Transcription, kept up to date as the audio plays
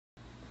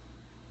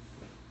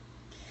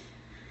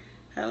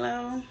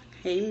Hello.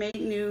 Hey, Mate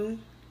New.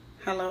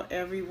 Hello,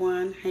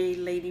 everyone. Hey,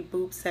 Lady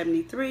Boop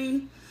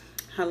 73.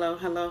 Hello,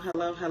 hello,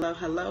 hello, hello,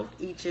 hello,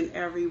 each and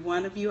every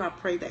one of you. I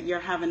pray that you're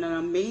having an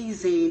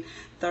amazing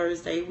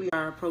Thursday. We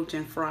are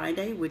approaching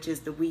Friday, which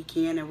is the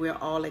weekend, and we're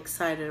all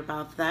excited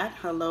about that.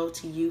 Hello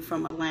to you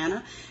from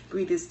Atlanta.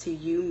 Greetings to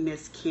you,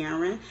 Miss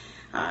Karen.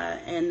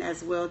 And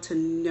as well to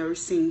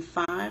Nursing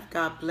 5.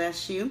 God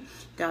bless you.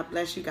 God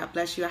bless you. God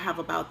bless you. I have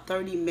about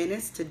 30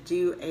 minutes to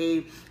do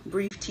a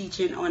brief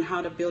teaching on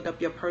how to build up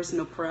your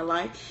personal prayer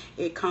life.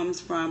 It comes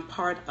from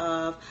part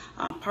of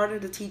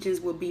the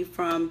teachings will be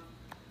from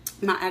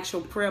my actual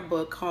prayer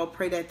book called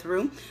Pray That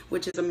Through,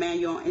 which is a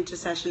manual on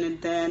intercession,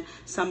 and then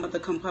some of the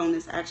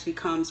components actually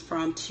comes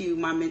from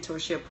my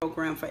mentorship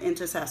program for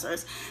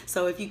intercessors.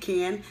 So if you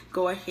can,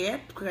 go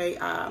ahead,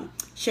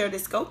 share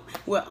this scope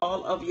with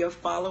all of your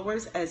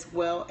followers, as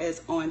well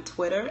as on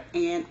Twitter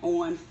and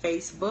on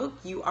Facebook.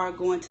 You are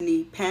going to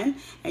need pen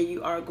and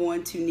you are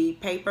going to need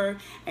paper,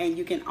 and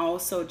you can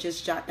also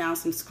just jot down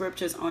some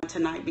scriptures on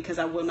tonight, because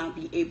I will not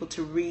be able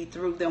to read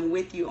through them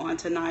with you on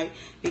tonight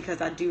because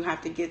I do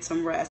have to get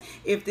some rest.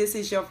 If this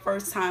is your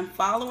first time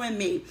following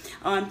me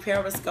on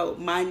Periscope,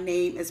 my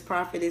name is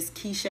Prophetess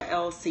Keisha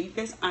L.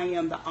 Cephas. I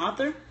am the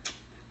author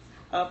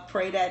of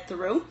Pray That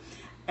Through,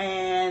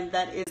 and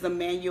that is the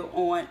manual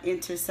on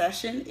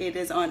intercession. It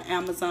is on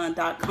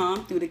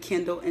Amazon.com through the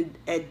Kindle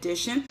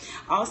edition.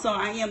 Also,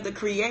 I am the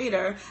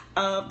creator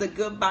of the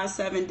Goodbye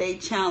 7-Day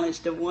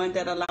Challenge, the one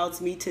that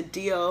allows me to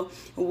deal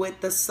with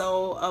the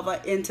soul of an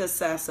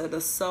intercessor, the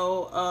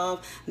soul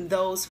of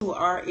those who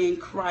are in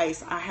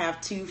Christ. I have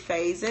 2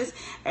 phases,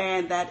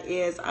 and that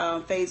is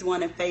phase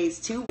 1 and phase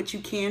 2, which you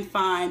can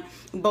find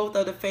both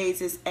of the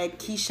phases at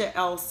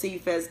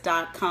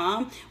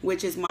KeishaLcephas.com,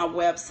 which is my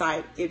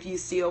website. If you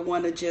still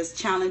want to just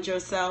challenge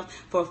yourself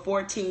for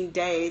 14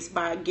 days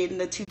by getting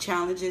the 2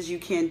 challenges, you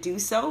can do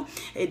so.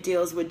 It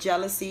deals with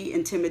jealousy,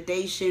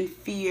 intimidation,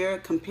 fear,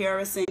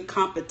 comparison,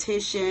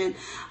 competition.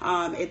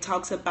 It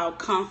talks about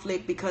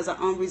conflict because of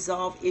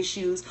unresolved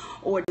issues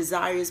or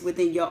desires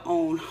within your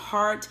own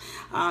heart.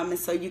 And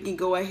so you can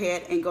go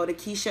ahead and go to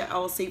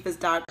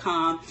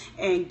KeishaLcephas.com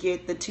and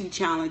get the 2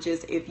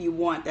 challenges if you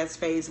want. That's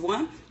phase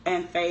 1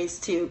 and phase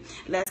 2.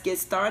 Let's get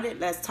started.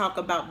 Let's talk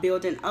about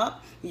building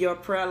up your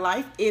prayer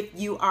life. If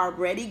you are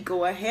ready,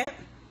 go ahead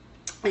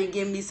and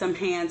give me some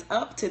hands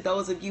up. To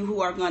those of you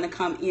who are going to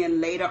come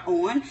in later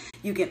on,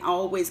 you can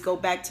always go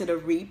back to the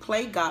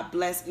replay. God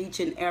bless each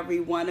and every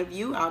one of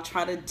you. I'll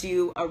try to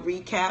do a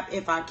recap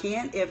if I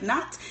can. If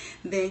not,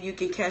 then you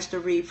can catch the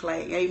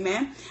replay.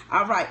 Amen.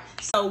 All right.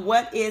 So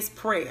what is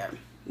prayer?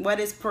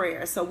 What is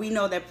prayer? So we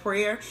know that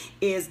prayer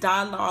is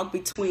dialogue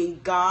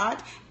between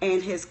God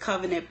and his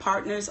covenant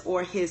partners,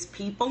 or his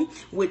people,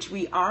 which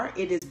we are.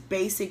 It is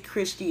basic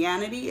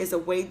Christianity. Is a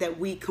way that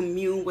we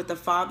commune with the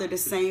Father, the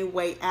same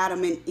way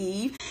Adam and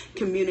Eve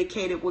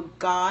communicated with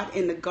God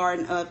in the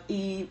Garden of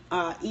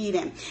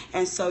Eden.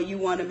 And so you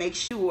want to make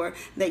sure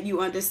that you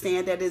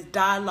understand that it's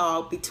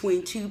dialogue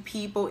between 2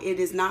 people. It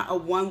is not a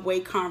one-way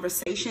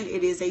conversation.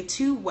 It is a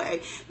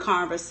 2-way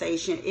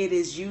conversation. It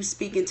is you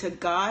speaking to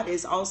God.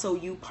 It's also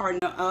you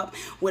partner up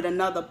with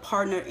another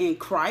partner in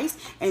Christ,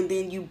 and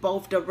then you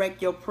both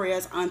direct your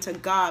prayers unto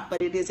God.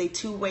 But it is a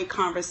 2-way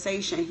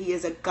conversation. He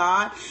is a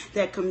God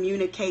that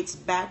communicates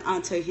back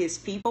unto his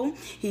people.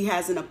 He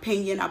has an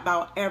opinion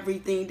about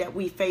everything that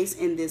we face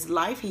in this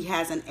life. He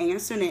has an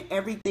answer, and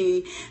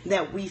everything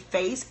that we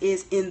face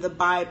is in the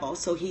Bible.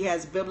 So he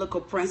has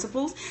biblical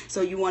principles.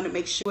 So you want to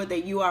make sure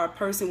that you are a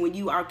person, when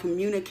you are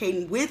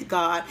communicating with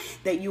God,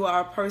 that you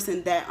are a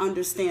person that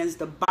understands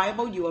the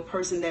Bible. You are a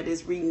person that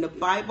is reading the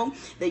Bible,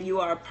 that you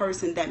are a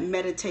person that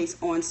meditates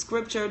on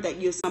scripture, that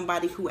you're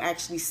somebody who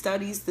actually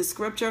studies the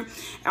scripture,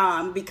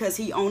 because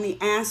he only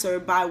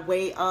answered by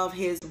way of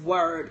his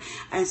word.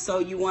 And so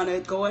you want to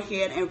go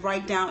ahead and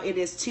write down, it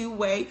is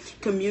 2-way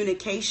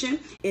communication.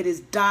 It is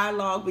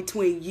dialogue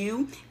between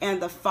you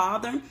and the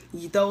Father,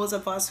 those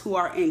of us who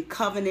are in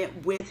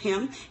covenant with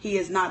him. He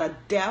is not a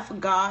deaf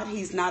God.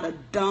 He's not a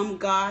dumb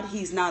God.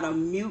 He's not a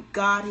mute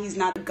God. He's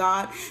not a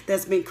God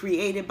that's been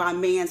created by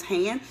man's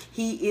hand.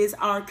 He is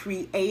our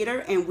creator,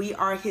 and we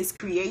are his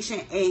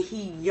creation, and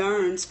he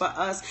yearns for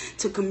us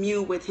to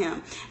commune with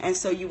him. And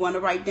so you want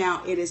to write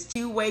down, it is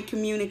 2-way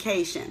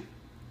communication.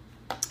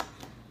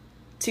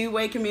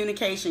 2-way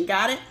communication.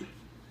 Got it?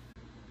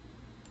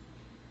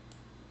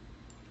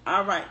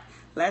 All right.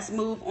 Let's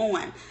move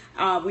on.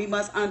 We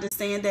must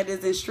understand that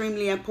it's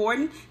extremely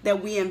important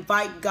that we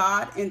invite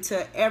God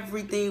into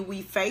everything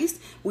we face.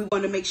 We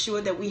want to make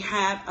sure that we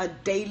have a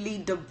daily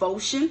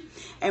devotion,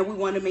 and we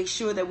want to make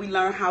sure that we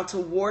learn how to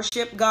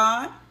worship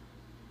God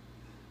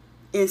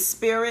in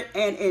spirit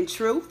and in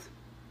truth.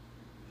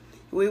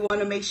 We want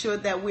to make sure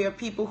that we are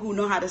people who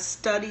know how to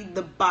study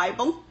the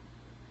Bible.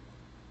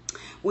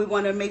 We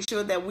want to make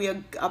sure that we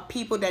are a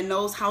people that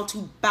knows how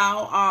to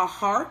bow our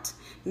heart,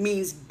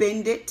 means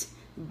bend it,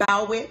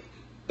 bow it,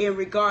 in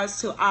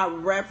regards to I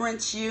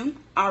reverence you,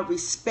 I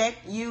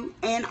respect you,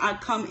 and I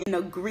come in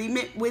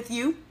agreement with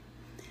you.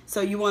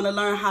 So you want to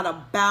learn how to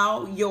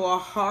bow your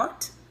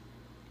heart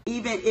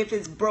Even if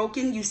it's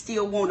broken, you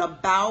still want to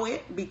bow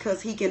it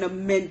because he can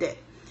amend it.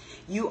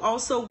 You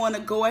also want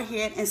to go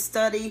ahead and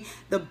study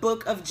the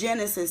book of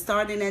Genesis,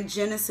 starting at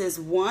Genesis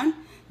 1.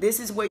 This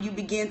is where you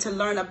begin to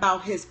learn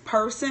about his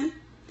person,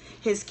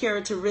 his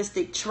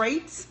characteristic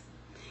traits,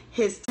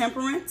 his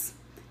temperance.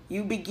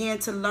 You begin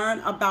to learn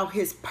about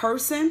his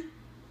person,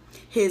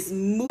 his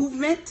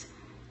movement,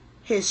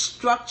 his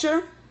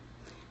structure,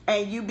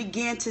 and you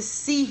begin to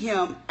see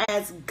him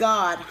as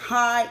God,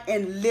 high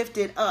and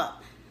lifted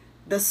up,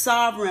 the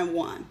sovereign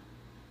one,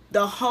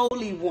 the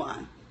holy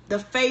one, the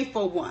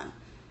faithful one.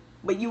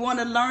 But you want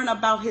to learn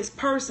about his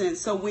person,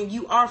 so when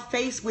you are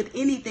faced with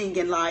anything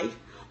in life,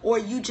 or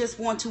you just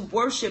want to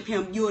worship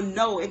him, you'll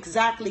know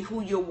exactly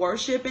who you're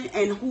worshiping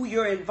and who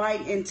you're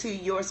inviting into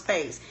your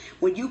space.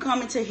 When you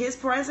come into his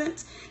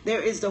presence,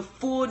 there is the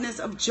fullness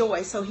of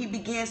joy. So he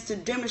begins to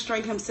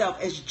demonstrate himself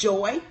as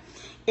joy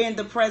in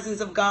the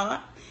presence of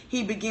God.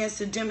 He begins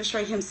to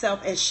demonstrate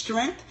himself as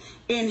strength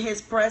in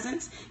his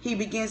presence. He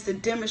begins to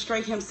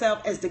demonstrate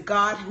himself as the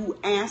God who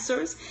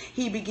answers.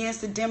 He begins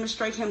to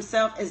demonstrate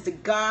himself as the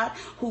God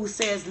who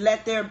says,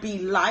 let there be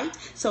light.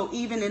 So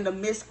even in the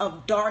midst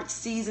of dark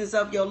seasons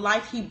of your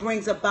life, he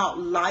brings about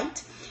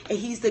light. And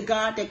he's the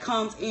God that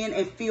comes in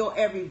and fill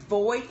every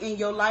void in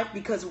your life,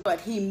 because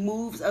what? He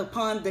moves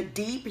upon the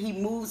deep, he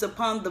moves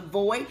upon the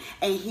void,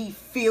 and he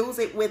fills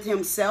it with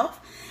himself.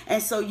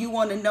 And so you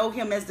want to know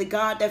him as the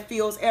God that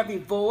fills every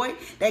void,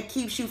 that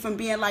keeps you from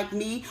being like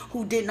me,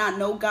 who did not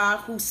know God,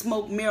 who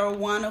smoked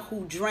marijuana,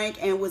 who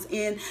drank and was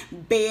in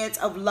beds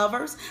of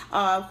lovers,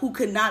 who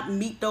could not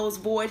meet those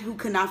void, who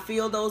could not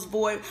fill those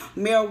void.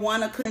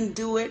 Marijuana couldn't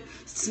do it.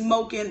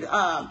 Smoking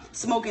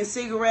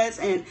cigarettes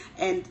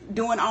and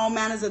doing all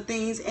manners of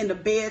things in the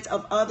beds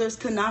of others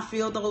could not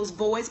fill those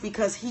voids,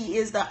 because he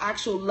is the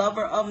actual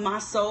lover of my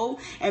soul.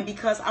 And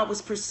because I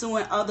was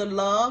pursuing other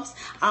loves,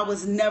 I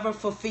was never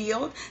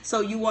fulfilled.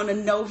 So you want to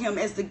know him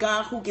as the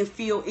God who can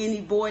fill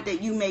any void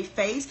that you may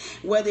face,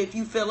 whether if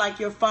you feel like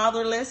you're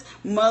fatherless,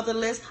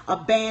 motherless,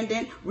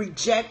 abandoned,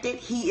 rejected.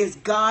 He is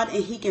God,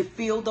 and he can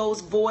fill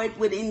those void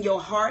within your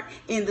heart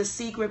in the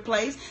secret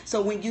place.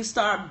 So when you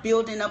start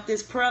building up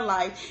this prayer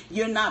life,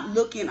 you're not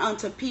looking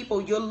unto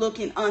people, you're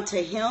looking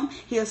unto him.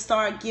 He'll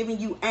start giving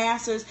you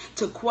answers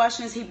to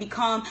questions. He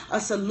become a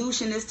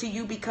solutionist to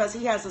you, because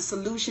he has a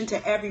solution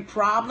to every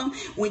problem.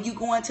 When you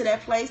go into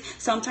that place,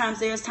 sometimes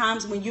there's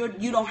times when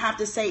you don't have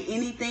to say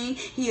anything.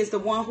 He is the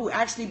one who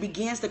actually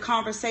begins the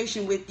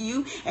conversation with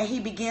you, and he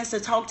begins to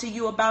talk to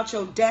you about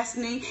your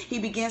destiny. He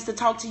begins to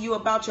talk to you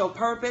about your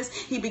purpose.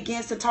 He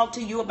begins to talk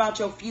to you about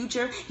your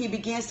future. He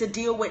begins to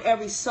deal with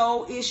every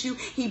soul issue.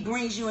 He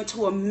brings you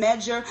into a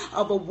measure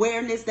of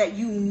awareness that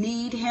you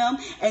need him,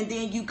 and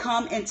then you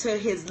come into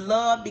his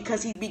love,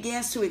 because he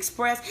begins to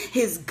express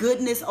his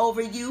goodness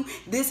over you.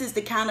 This is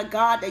the kind of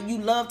God that you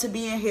love to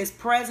be in his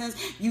presence.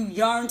 You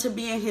yearn to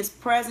be in his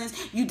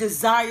presence. You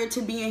desire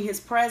to be in his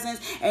presence.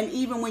 And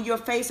even when you're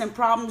facing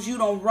problems, you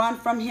don't run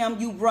from him,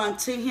 you run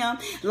to him.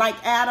 Like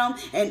Adam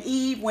and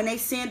Eve, when they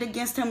sinned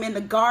against him in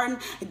the garden,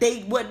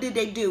 what did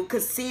they do?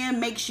 Because sin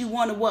makes you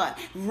want to what?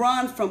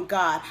 Run from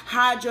God,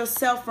 hide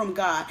yourself from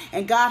God.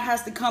 And God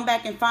has to come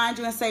back and find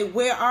you and say,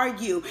 where are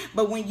you?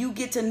 But when you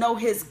get to know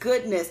his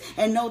goodness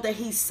and know that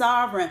he's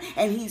sovereign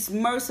and he's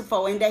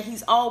merciful and that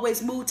he's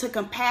always moved to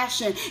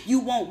compassion, you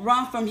won't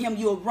run from him,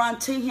 you'll run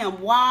to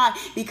him. Why?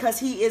 Because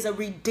he is a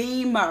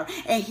redeemer,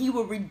 and he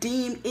will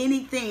redeem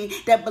anything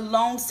that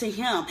belongs to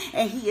him.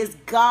 And he is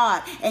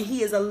God, and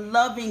he is a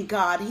loving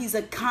God. He's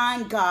a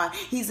kind God.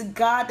 He's a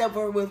God that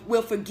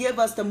will forgive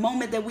us the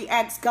moment that we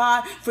ask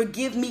God,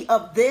 forgive me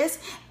of this,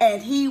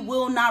 and he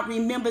will not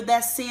remember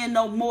that sin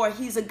no more.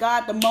 He's a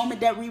God, the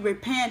moment that we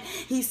repent,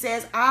 he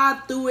says,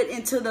 I threw it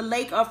into the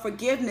lake of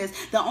forgiveness.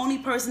 The only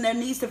person that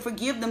needs to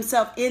forgive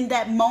themselves in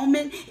that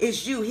moment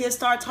is you. He'll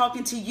start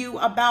talking to you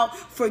about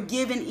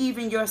forgiving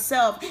even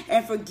yourself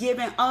and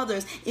forgiving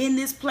others in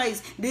this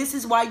place. This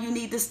is why you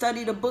need to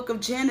study the book of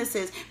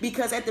Genesis,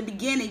 because at the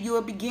beginning you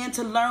will begin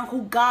to learn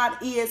who God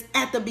is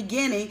at the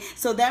beginning,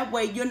 so that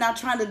way you're not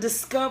trying to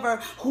discover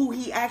who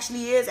he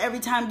actually is every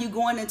time you're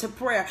going into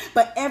prayer.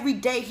 But every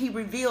day he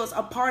reveals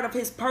a part of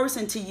his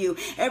person to you.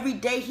 Every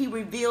day he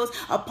reveals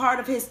a part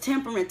of his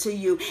temperament to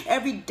you.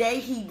 Every day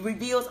he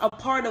reveals a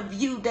part of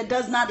you that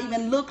does not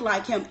even look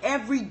like him.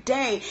 Every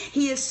day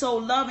he is so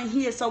loving,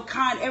 he is so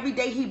kind. Every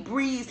day he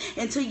breathes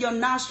into your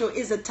nostril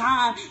is a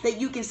time that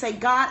you can say,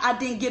 God, I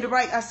didn't get it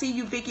right. I see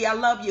you, Vicky. I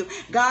love you.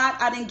 God,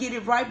 I didn't get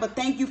it right, but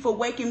thank you for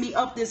waking me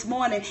up this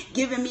morning,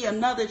 giving me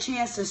another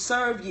chance to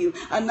serve you,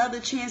 another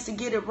chance to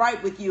get it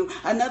right with you,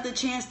 another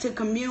chance to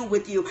commune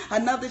with you,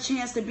 another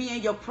chance to be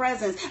in your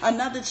presence,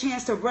 another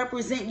chance to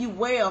represent you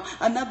well,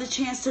 another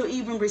chance to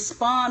even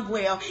respond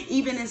well,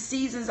 even in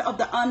seasons of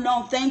the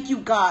unknown. Thank you,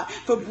 God,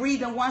 for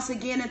breathing once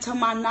again into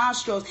my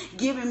nostrils,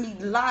 giving me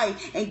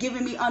life and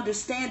giving me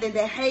understanding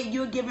that, hey,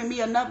 you're giving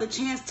me another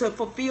chance to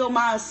fulfill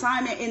my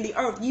assignment in the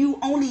earth.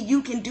 Only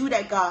you can do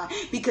that, God,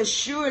 because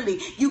surely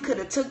you could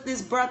have took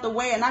this breath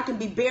away and I can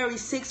be buried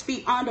 6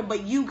 feet under,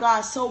 but you,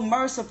 God, so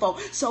merciful,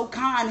 so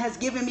kind, mind, has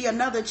given me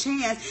another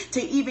chance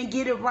to even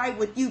get it right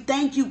with you.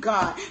 Thank you,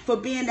 God, for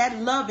being that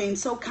loving,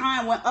 so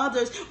kind when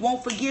others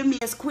won't forgive me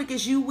as quick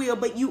as you will,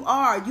 but you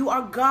are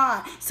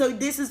God. So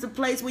this is the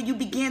place where you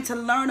begin to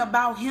learn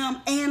about him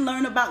and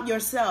learn about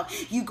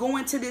yourself. You go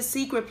into this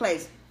secret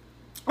place,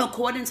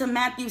 according to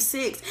Matthew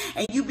 6,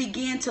 and you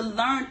begin to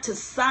learn to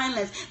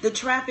silence the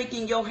traffic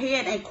in your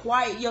head and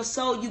quiet your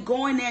soul. You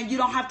go in there, you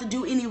don't have to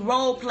do any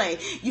role play.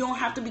 You don't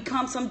have to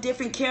become some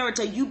different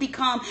character. You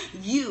become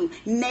you,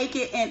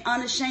 naked and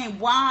unashamed.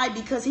 Why?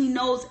 Because he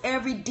knows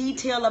every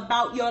detail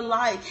about your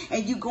life.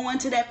 And you go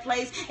into that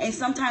place, and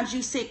sometimes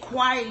you sit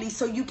quietly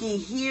so you can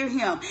hear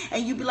him.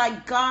 And you be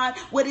like, God,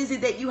 what is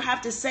it that you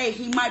have to say?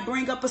 He might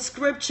bring up a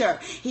scripture.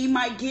 He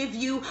might give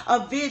you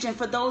a vision.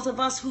 For those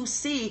of us who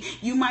see,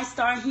 you might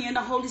start hearing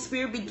the Holy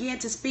Spirit begin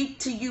to speak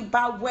to you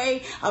by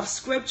way of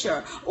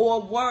scripture or a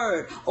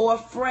word or a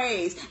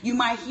phrase. You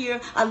might hear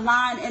a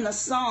line in a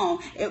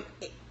song.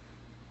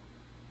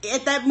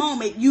 At that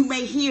moment, you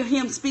may hear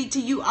him speak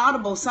to you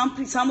audible.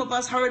 Some of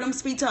us heard him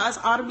speak to us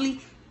audibly.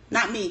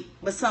 Not me,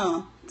 but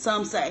some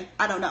say,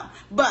 I don't know.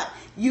 But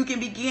you can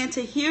begin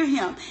to hear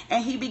him,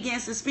 and he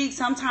begins to speak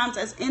sometimes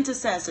as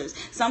intercessors.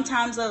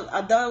 Sometimes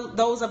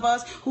those of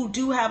us who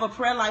do have a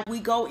prayer life, we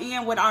go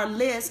in with our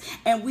list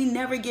and we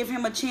never give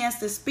him a chance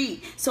to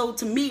speak. So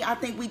to me, I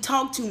think we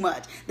talk too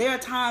much. There are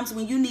times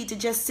when you need to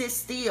just sit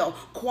still,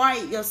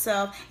 quiet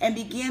yourself, and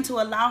begin to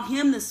allow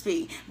him to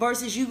speak,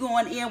 versus you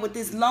going in with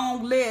this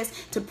long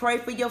list to pray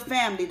for your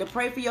family, to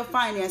pray for your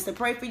finance, to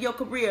pray for your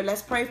career.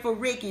 Let's pray for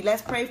Ricky.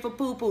 Let's pray for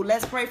Poo Poo.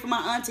 Let's pray for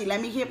my auntie. Let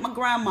me hit my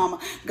grandmama.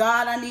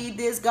 God, I need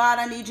this. God,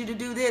 I need you to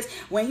do this.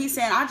 When he's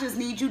saying, I just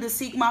need you to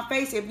seek my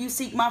face. If you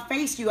seek my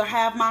face, you'll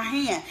have my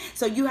hand.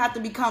 So you have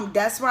to become,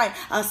 that's right,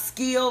 a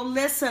skilled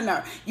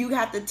listener. You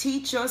have to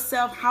teach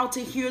yourself how to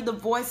hear the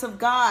voice of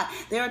God.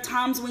 There are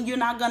times when you're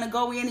not going to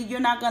go in and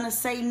you're not going to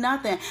say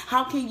nothing.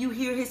 How can you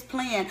hear his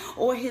plan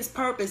or his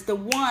purpose? The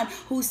one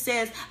who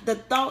says, the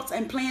thoughts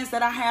and plans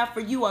that I have for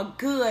you are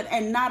good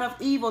and not of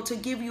evil, to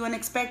give you an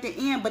expected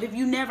end. But if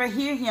you never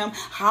hear him,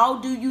 how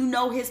do you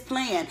know his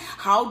plan?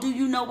 How do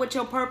you know what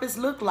your purpose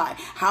look like?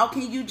 How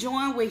can you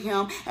join with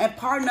him and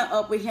partner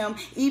up with him,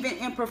 even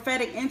in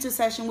prophetic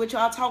intercession, which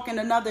I'll talk in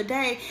another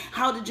day,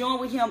 how to join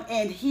with him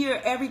and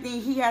hear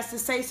everything he has to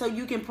say so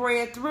you can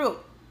pray it through.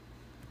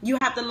 You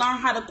have to learn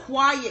how to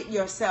quiet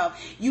yourself.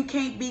 You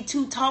can't be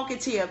too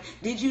talkative.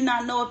 Did you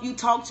not know if you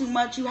talk too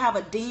much, you have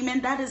a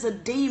demon? That is a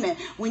demon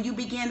when you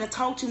begin to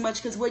talk too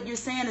much, because what you're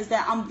saying is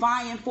that I'm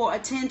vying for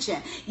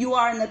attention. You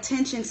are an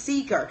attention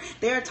seeker.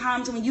 There are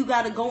times when you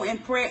got to go in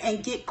prayer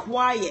and get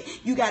quiet.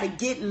 You got to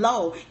get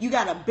low. You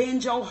got to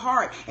bend your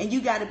heart, and you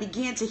got to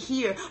begin to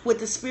hear what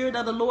the Spirit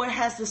of the Lord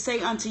has to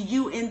say unto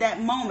you in that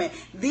moment.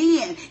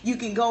 Then you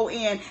can go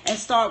in and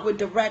start with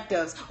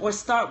directives or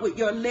start with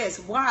your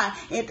list. Why?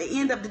 At the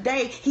end of the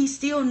day, he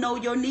still know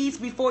your needs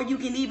before you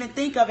can even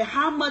think of it.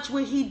 How much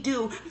will he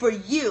do for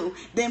you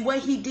than what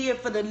he did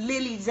for the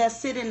lilies that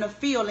sit in the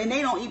field and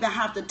they don't even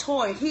have to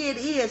toil? Here it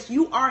is.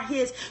 You are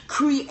his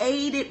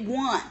created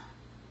one.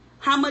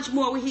 How much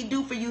more will he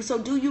do for you? So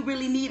do you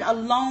really need a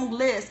long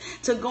list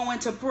to go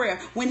into prayer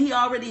when he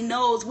already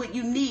knows what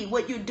you need?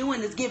 What you're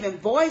doing is giving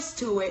voice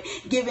to it,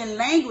 giving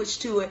language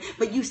to it,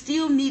 but you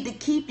still need to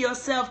keep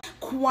yourself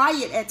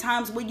quiet at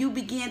times when you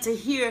begin to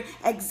hear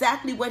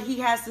exactly what he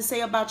has to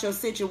say about your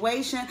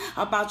situation,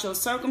 about your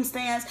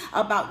circumstance,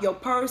 about your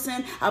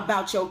person,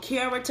 about your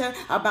character,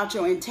 about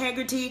your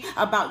integrity,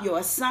 about your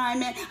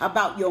assignment,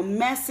 about your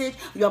message,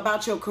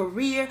 about your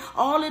career.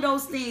 All of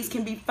those things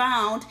can be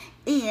found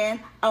in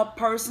a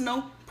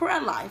personal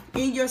prayer life,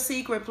 in your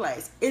secret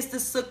place. It's the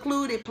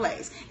secluded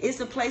place. It's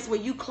the place where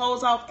you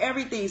close off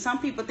everything. Some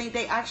people think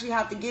they actually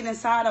have to get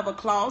inside of a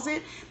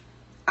closet.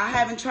 I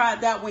haven't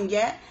tried that one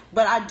yet,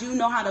 but I do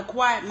know how to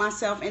quiet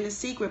myself in the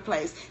secret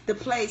place, the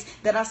place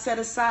that I set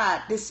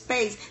aside, this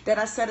space that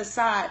I set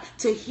aside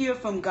to hear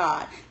from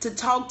God, to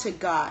talk to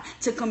God,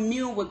 to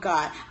commune with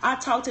God. I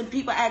talk to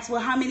people, ask,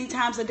 well, how many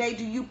times a day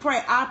do you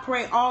pray? I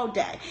pray all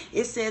day.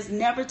 It says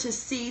never to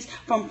cease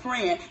from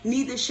praying,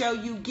 neither shall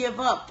you give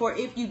up, for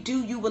if you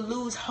do, you will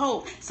lose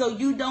hope. So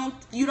you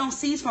don't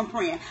cease from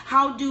praying.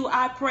 How do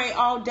I pray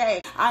all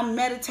day? I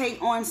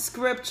meditate on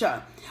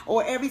scripture.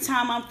 Or every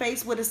time I'm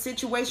faced with a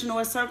situation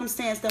or a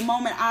circumstance, the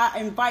moment I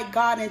invite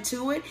God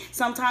into it,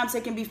 sometimes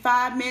it can be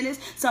 5 minutes,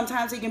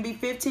 sometimes it can be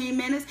 15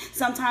 minutes,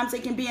 sometimes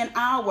it can be an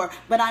hour,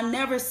 but I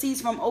never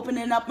cease from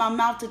opening up my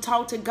mouth to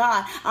talk to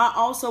God. I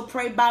also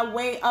pray by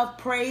way of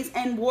praise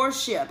and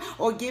worship,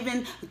 or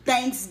giving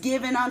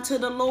thanksgiving unto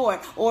the Lord,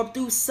 or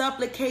through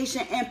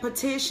supplication and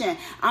petition.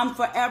 I'm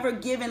forever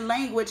giving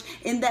language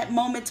in that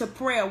moment to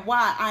prayer.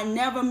 Why? I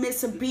never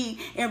miss a beat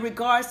in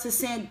regards to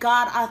saying,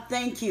 God, I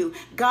thank you.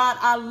 God,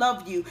 I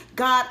love you.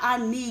 God, I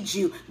need you.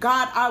 you.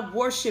 God, I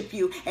worship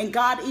you. And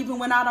God, even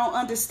when I don't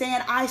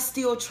understand, I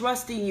still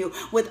trust in you.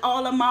 With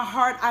all of my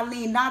heart, I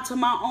lean not to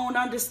my own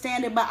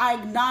understanding, but I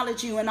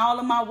acknowledge you in all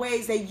of my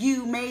ways that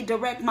you may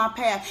direct my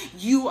path.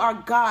 You are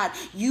God.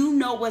 You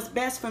know what's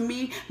best for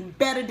me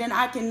better than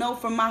I can know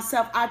for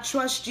myself. I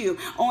trust you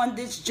on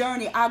this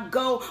journey. I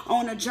go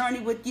on a journey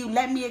with you.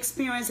 Let me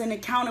experience an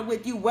encounter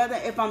with you, whether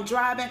if I'm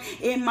driving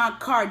in my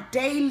car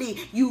daily,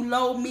 you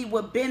load me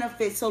with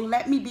benefits. So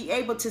let me be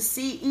able to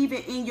see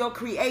even in your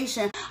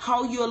creation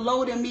how you're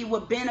loading me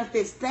with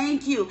benefits.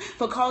 Thank you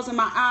for causing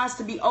my eyes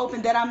to be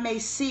open that I may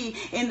see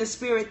in the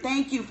spirit.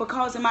 Thank you for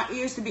causing my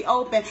ears to be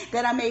open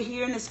that I may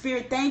hear in the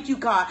spirit. Thank you,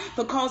 God,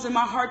 for causing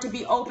my heart to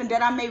be open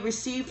that I may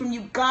receive from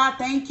you. God,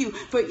 thank you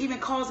for even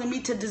causing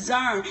me to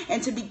discern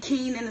and to be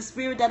keen in the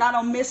spirit, that I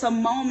don't miss a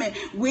moment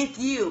with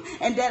you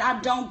and that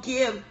I don't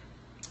give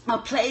a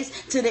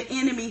place to the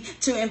enemy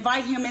to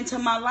invite him into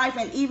my life.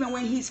 And even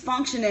when he's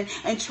functioning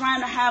and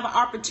trying to have an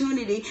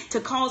opportunity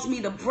to cause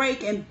me to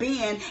break and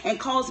bend and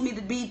cause me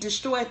to be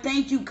destroyed,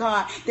 thank you,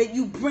 God, that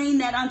you bring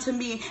that unto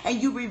me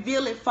and you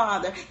reveal it,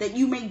 Father, that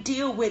you may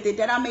deal with it,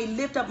 that I may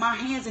lift up my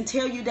hands and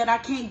tell you that I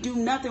can't do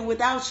nothing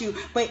without you,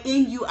 but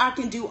in you I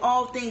can do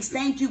all things.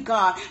 Thank you,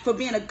 God, for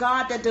being a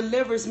God that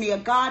delivers me, a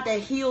God that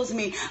heals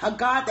me, a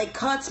God that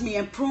cuts me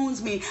and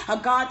prunes me, a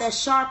God that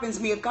sharpens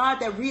me, a God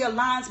that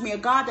realigns me, a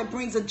God that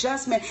brings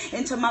adjustment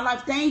into my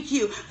life. Thank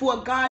you for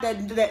a God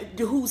that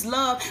whose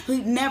love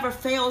who never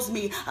fails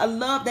me, a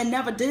love that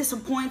never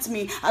disappoints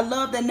me, a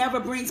love that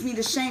never brings me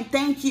to shame.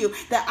 Thank you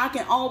that I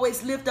can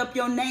always lift up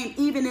your name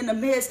even in the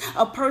midst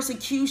of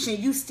persecution.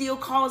 You still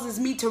causes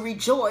me to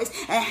rejoice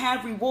and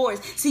have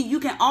rewards. See, you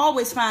can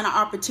always find an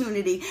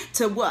opportunity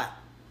to what?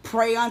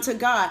 Pray unto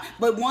God.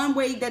 But the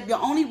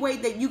only way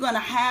that you're going to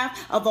have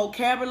a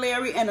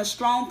vocabulary and a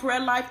strong prayer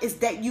life is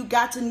that you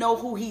got to know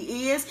who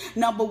he is,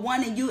 number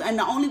one, and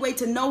the only way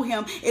to know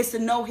him is to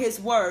know his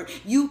word.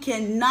 You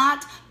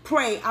cannot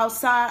pray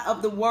outside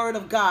of the word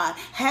of God.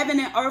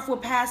 Heaven and earth will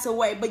pass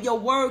away, but your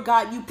word,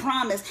 God, you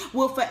promise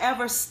will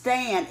forever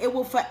stand. It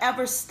will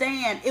forever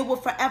stand. It will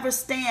forever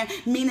stand,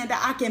 meaning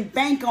that I can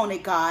bank on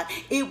it, God.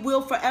 It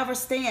will forever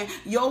stand.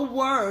 Your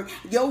word,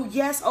 your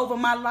yes over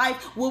my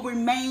life will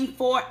remain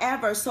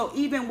forever. So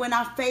even when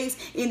I face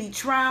any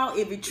trial,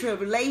 any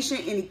tribulation,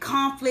 any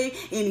conflict,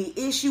 any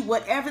issue,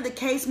 whatever the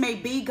case may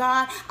be,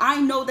 God,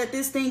 I know that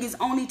this thing is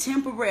only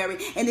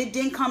temporary, and it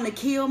didn't come to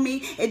kill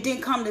me. It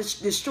didn't come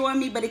to destroy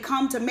me, but it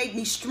come to make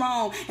me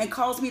strong and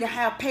cause me to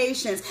have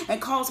patience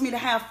and cause me to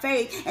have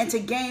faith and to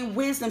gain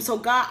wisdom. So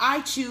God,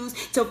 I choose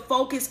to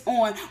focus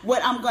on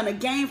what I'm going to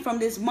gain from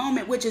this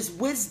moment, which is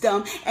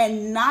wisdom,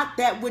 and not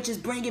that which is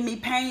bringing me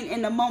pain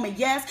in the moment.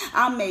 Yes,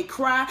 I may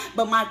cry,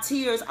 but my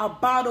tears are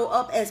bottled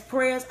up as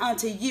prayers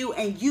unto you,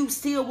 and you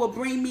still will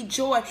bring me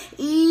joy.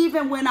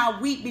 Even when I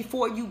weep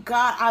before you,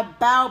 God, I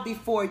bow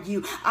before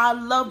you. I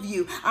love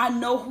you. I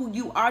know who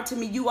you are to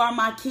me. You are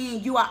my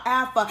King. You are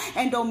Alpha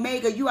and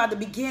Omega. You are the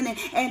beginning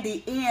and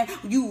the end.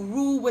 You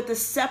rule with the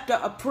scepter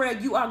of prayer.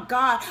 You are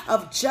God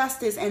of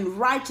justice and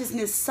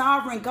righteousness.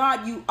 Sovereign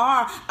God, you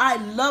are. I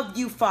love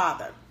you,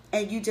 Father.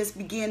 And you just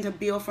begin to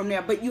build from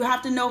there. But you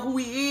have to know who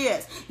he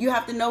is. You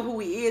have to know who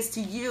he is to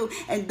you.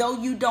 And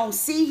though you don't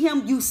see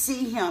him, you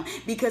see him.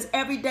 Because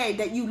every day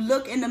that you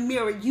look in the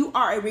mirror, you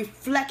are a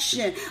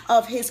reflection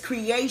of his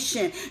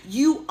creation.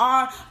 You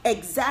are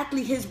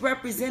exactly his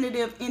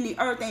representative in the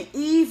earth. And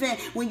even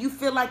when you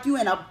feel like you're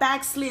in a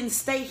backslidden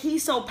state,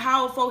 he's so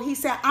powerful. He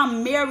said,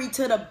 I'm married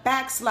to the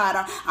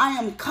backslider. I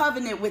am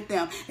covenant with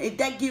them. And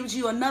that gives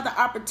you another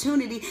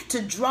opportunity to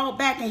draw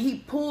back, and he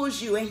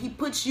pulls you and he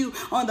puts you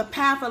on the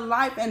path of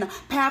life and the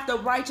path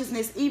of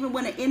righteousness, even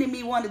when the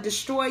enemy want to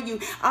destroy you.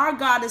 Our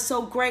God is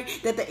so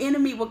great that the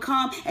enemy will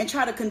come and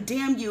try to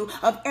condemn you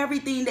of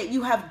everything that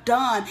you have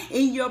done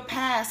in your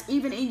past,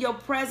 even in your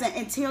present,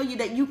 and tell you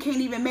that you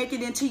can't even make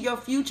it into your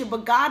future.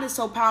 But God is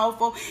so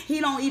powerful, he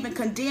don't even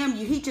condemn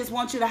you. He just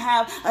wants you to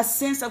have a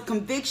sense of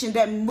conviction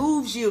that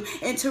moves you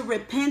into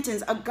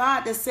repentance. A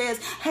God that says,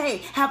 hey,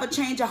 have a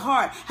change of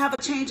heart, have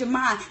a change of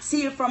mind,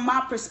 see it from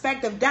my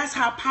perspective. That's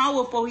how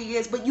powerful he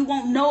is. But you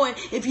won't know it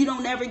if you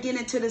don't ever get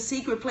into the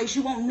secret place.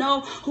 You won't know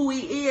who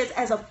he is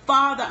as a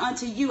father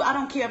unto you. I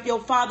don't care if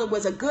your father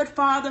was a good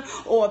father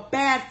or a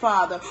bad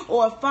father,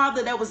 or a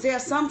father that was there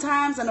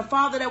sometimes and a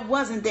father that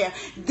wasn't there.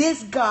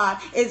 This God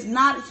is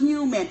not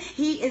human.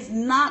 He is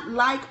not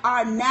like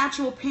our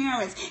natural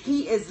parents.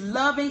 He is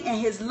loving, and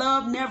his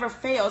love never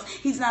fails.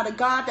 He's not a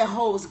God that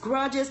holds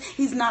grudges.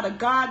 He's not a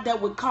God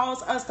that would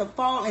cause us to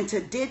fall into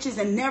ditches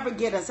and never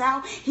get us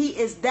out. He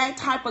is that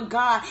type of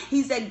God.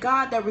 He's that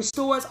God that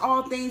restores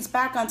all things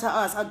back unto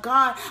us, a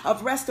God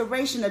of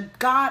restoration, a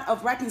God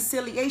of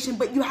reconciliation,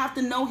 but you have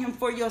to know him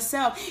for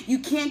yourself. You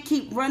can't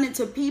keep running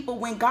to people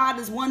when God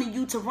is wanting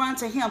you to run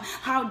to him.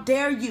 How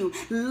dare you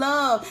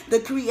love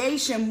the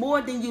creation more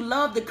than you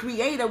love the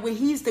creator when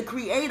he's the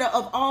creator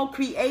of all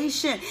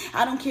creation?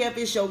 I don't care if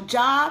it's your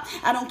job.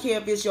 I don't care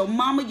if it's your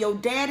mama, your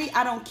daddy.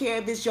 I don't care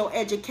if it's your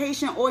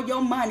education or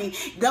your money.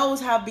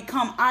 Those have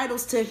become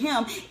idols to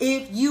him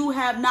if you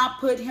have not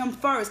put him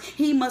first.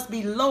 He must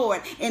be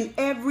Lord in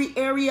every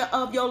area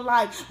of your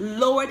life.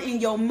 Lord in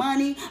your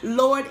money,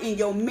 Lord in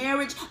your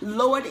marriage,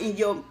 Lord in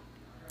your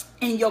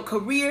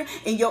career,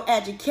 in your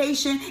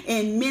education,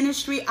 in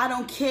ministry. I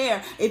don't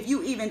care if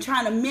you even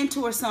trying to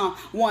mentor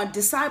someone,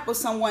 disciple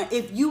someone.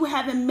 If you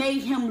haven't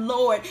made him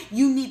Lord,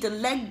 you need to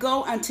let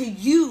go until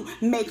you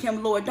make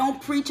him Lord.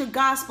 Don't preach a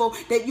gospel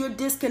that you're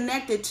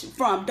disconnected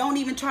from. Don't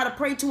even try to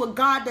pray to a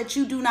God that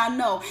you do not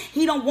know.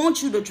 He don't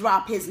want you to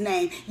drop his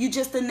name. You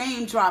just a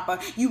name dropper.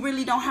 You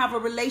really don't have a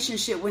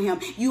relationship with him.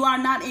 You are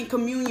not in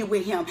communion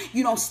with him.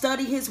 You don't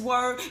study his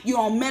word. You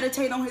don't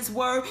meditate on his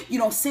word. You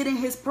don't sit in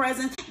his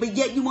presence, but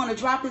yet you want to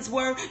drop his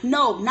word.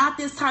 No, not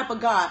this type of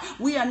God.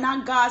 We are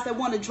not gods that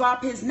want to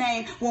drop his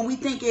name when we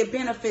think it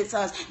benefits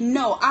us.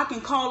 No, I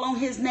can call on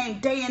his name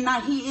day and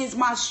night. He is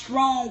my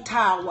strong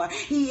tower.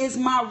 He is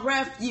my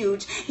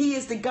refuge. He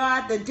is the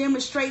God that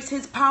demonstrates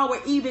his power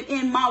even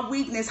in my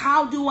weakness.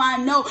 How do I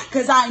know?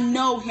 Because I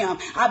know him.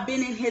 I've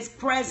been in his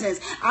presence.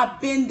 I've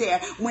been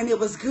there when it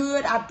was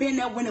good. I've been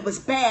there when it was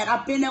bad.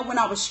 I've been there when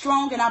I was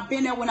strong, and I've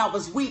been there when I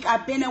was weak.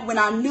 I've been there when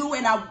I knew,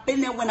 and I've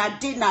been there when I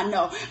did not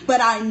know.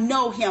 But I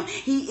know him.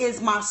 He is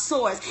my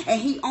source,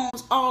 and he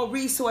owns all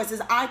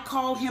resources. I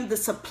call him the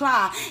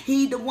supply.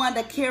 He the one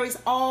that carries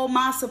all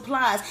my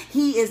supplies.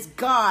 He is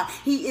God.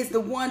 He is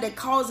the one that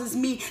causes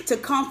me to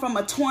come from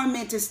a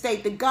tormented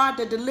state. The God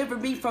that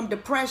delivered me from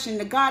depression.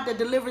 The God that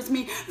delivers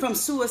me from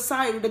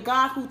suicidal. The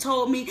God who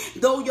told me,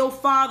 though your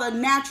father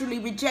naturally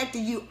rejected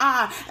you,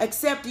 I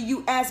accepted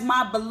you as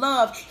my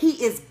beloved.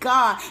 He is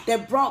God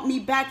that brought me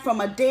back from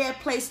a dead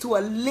place to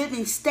a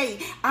living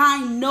state.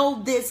 I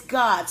know this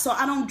God, so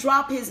I don't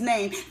drop his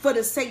name for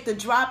the sake to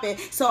drop it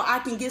so I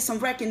can get some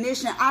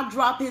recognition. I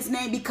drop his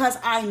name because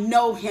I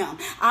know him.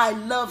 I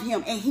love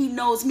him, and he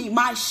knows me.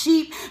 My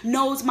sheep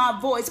knows my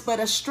voice, but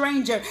a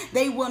stranger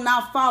they will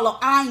not follow.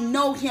 I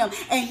know him,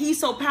 and he's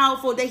so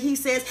powerful that he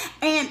says,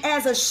 and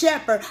as a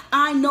shepherd,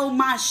 I know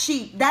my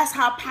sheep. That's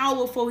how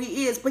powerful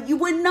he is. But you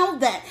wouldn't know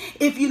that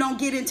if you don't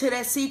get into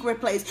that secret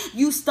place.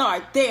 You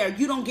start there.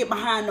 You don't get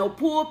behind no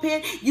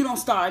pulpit. You don't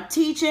start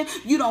teaching.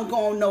 You don't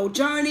go on no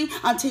journey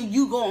until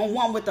you go on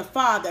one with the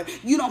Father.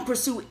 You don't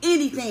pursue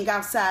anything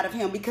outside of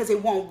him because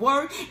it won't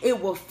work.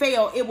 It will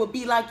fail. It will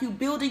be like you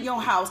building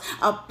your house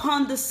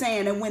upon the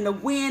sand, and when the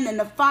wind and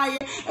the fire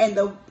and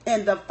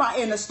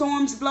the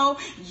storms blow,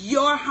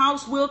 your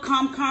house will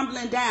come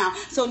crumbling down.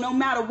 So no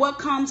matter what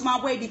comes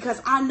my way,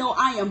 because I know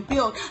I am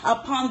built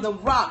upon the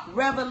rock,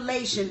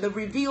 revelation, the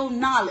revealed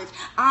knowledge,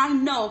 I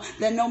know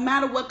that no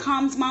matter what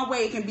comes my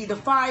way, it can be the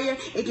fire,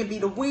 it can be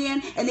the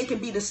wind, and it can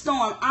be the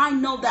storm, I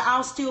know that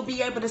I'll still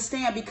be able to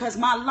stand because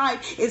my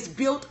life is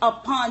built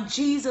upon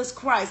Jesus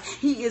Christ.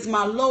 He is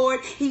my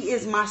Lord. He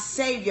is my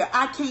Savior.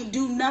 I can't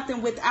do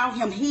nothing without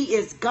him. He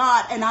is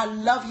God, and I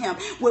love him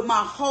with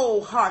my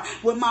whole heart,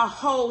 with my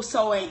whole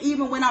soul. And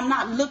even when I'm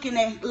not looking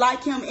at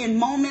like him in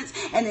moments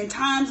and in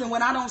times, and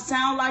when I don't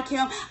sound like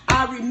him,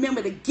 I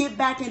remember to get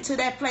back into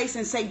that place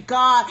and say,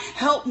 God,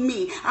 help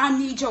me. I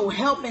need your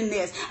help in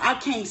this. I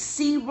can't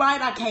see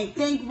right. I can't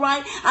think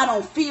right. I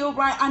don't feel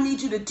right. I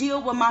need you to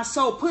deal with my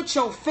soul. Put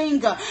your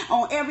finger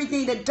on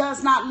everything that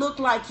does not look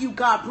like you,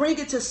 God. Bring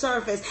it to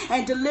surface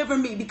and deliver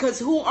me, because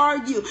who are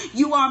you?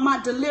 You are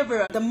my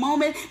deliverer. The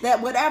moment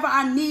that whatever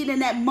I need in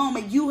that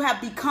moment, you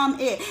have become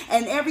it.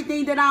 And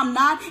everything that I'm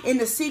not in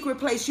the secret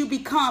place, you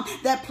become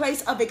that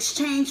place of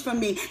exchange for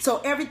me.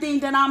 So everything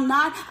that I'm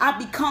not, I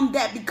become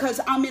that because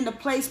I'm in the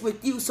place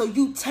with you. So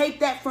you take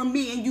that from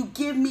me and you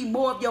give me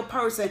more of your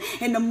person.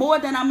 And the more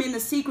that I'm in the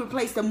secret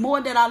place, the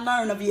more that I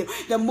learn of you.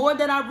 The more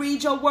that I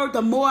read your word,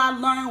 the more I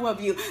learn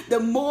of you. The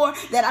more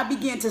that I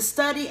begin to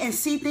study and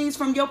see things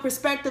from your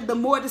perspective, the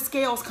more the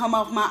scales come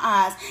off my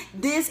eyes.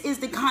 This is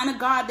the kind of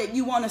God that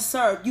you want to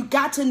serve. You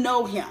got to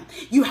know him.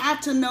 You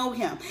have to know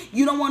him.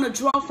 You don't want to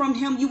draw from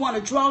him. You want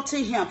to draw to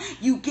him.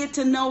 You get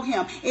to know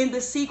him in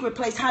the secret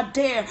place. How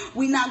dare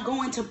we not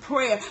go into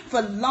prayer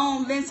for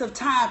long lengths of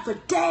time, for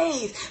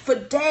days,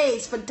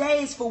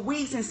 for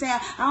weeks, and saying,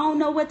 I don't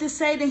know what to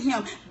say to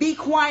him. Be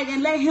quiet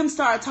and let him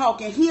start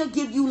talking. He'll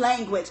give you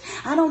language.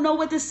 I don't know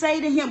what to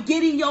say to him.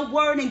 Get in your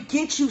word and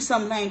get you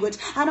some language.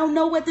 I don't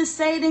know what to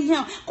say to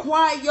him.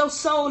 Quiet your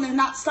soul and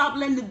not stop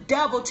letting the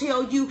devil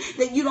tell you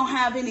that you don't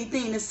have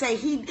anything to say.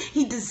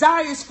 He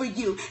desires for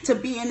you to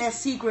be in that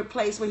secret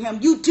place with him.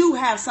 You do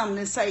have something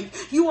to say.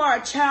 You are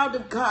a child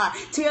of God.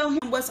 Tell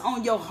him what's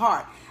on your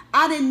heart.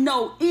 I didn't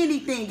know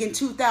anything in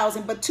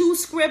 2000 but 2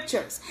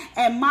 scriptures,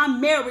 and my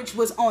marriage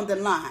was on the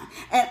line.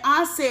 And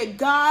I said,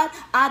 God,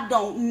 I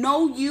don't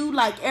know you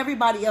like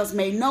everybody else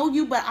may know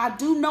you, but I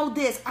do know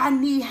this. I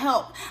need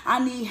help.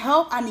 I need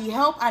help. I need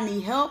help. I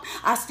need help.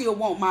 I still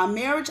want my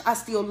marriage. I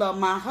still love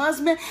my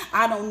husband.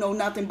 I don't know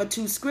nothing but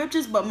 2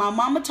 scriptures, but my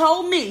mama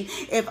told me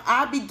if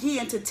I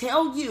begin to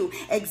tell you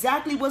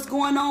exactly what's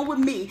going on with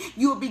me,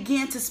 you'll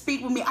begin to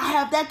speak with me. I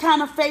have that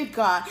kind of faith,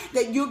 God,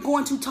 that you're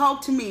going to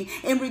talk to me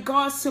in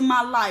regards to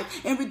my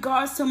life, in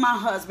regards to my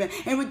husband,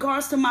 in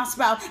regards to my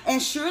spouse.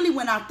 And surely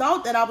when I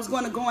thought that I was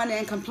going to go in there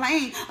and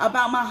complain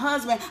about my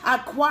husband, I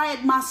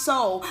quieted my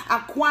soul. I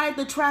quieted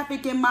the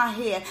traffic in my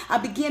head. I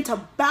began to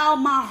bow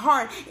my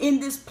heart in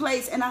this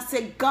place. And I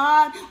said,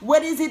 God,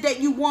 what is it that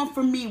you want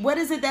from me? What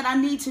is it that I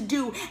need to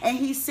do? And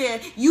he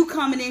said, you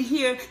coming in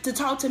here to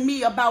talk to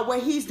me about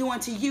what he's doing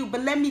to you.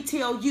 But let me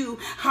tell you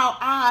how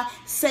I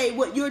say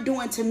what you're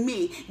doing to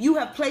me. You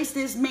have placed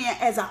this man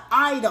as an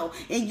idol,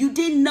 and you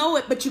didn't know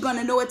it, but you're going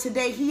to know it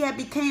today. He had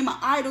became an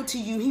idol to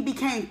you. He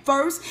became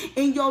first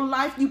in your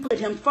life. You put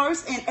him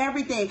first in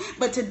everything.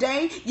 But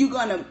today you're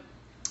going to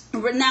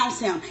renounce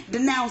him,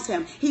 denounce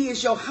him. He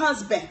is your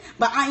husband,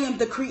 but I am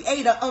the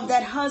creator of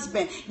that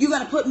husband. You're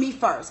going to put me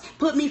first.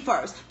 Put me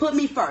first. Put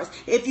me first.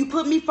 If you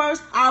put me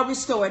first, I'll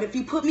restore it. If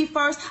you put me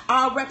first,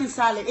 I'll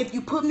reconcile it. If you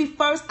put me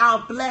first,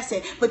 I'll bless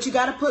it. But you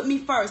got to put me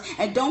first.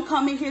 And don't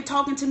come in here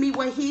talking to me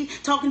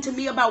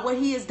about what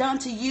he has done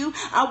to you.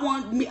 I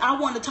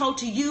want to talk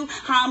to you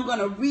how I'm going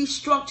to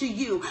restructure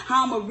you,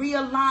 how I'm going to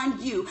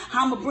realign you,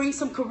 how I'm going to bring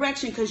some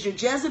correction, because you're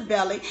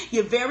Jezebelic,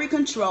 you're very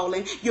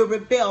controlling, you're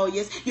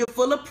rebellious, you're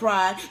full of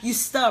pride, you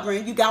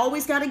stubborn, you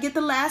always got to get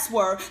the last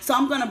word. So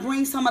I'm going to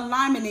bring some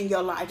alignment in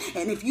your life.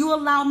 And if you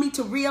allow me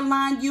to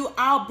realign you,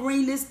 I'll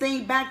bring this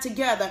thing back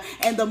together.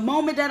 And the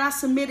moment that I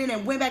submitted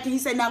and went back, and he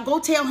said, now go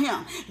tell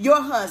him,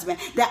 your husband,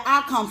 that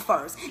I come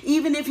first.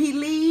 Even if he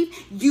leave,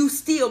 you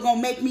still going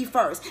to make me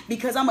first,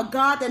 because I'm a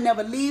God that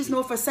never leaves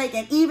nor forsakes.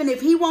 And even if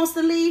he wants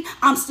to leave,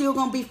 I'm still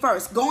going to be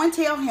first. Go and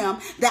tell him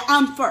that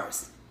I'm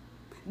first.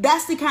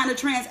 That's the kind of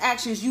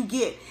transactions you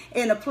get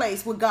in a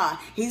place with God.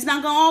 He's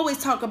not going to always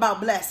talk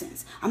about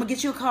blessings. I'm going to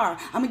get you a car.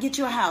 I'm going to get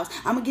you a house.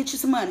 I'm going to get you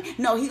some money.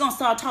 No, he's going to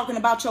start talking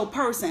about your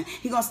person.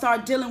 He's going to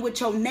start dealing with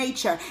your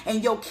nature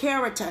and your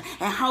character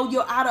and how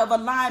you're out of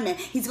alignment.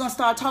 He's going to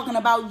start talking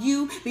about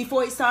you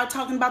before he starts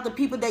talking about the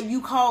people that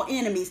you call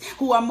enemies,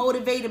 who are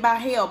motivated by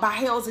hell, by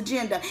hell's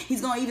agenda.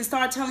 He's going to even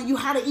start telling you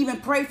how to even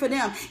pray for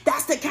them.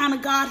 That's the kind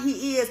of God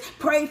he is.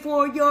 Pray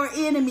for your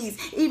enemies.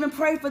 Even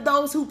pray for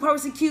those who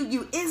persecute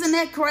you. Isn't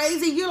that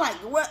crazy? You're like,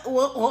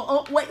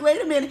 what?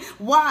 Wait a minute.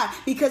 Why?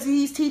 Because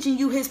he's teaching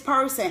you his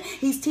person.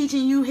 He's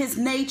teaching you his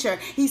nature.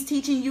 He's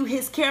teaching you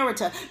his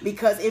character.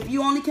 Because if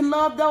you only can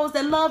love those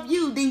that love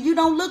you, then you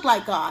don't look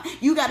like God.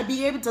 You got to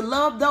be able to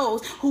love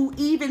those who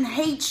even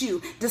hate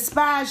you,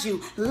 despise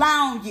you,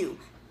 lie on you.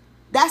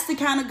 That's the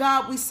kind of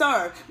God we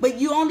serve. But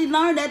you only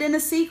learn that in a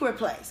secret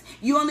place.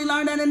 You only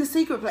learn that in a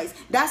secret place.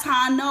 That's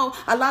how I know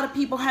a lot of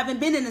people haven't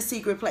been in a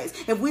secret place.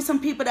 If we're some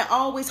people that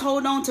always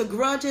hold on to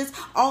grudges,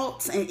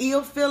 alts, and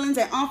ill feelings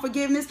and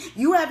unforgiveness,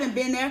 you haven't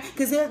been there.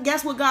 Because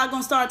guess what God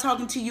going to start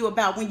talking to you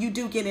about when you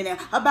do get in there?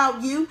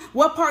 About you.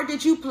 What part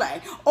did you play?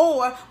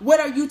 Or what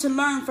are you to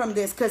learn from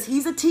this? Because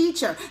he's a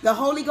teacher. The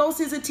Holy Ghost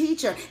is a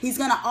teacher. He's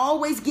going to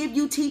always give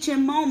you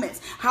teaching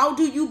moments. How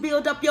do you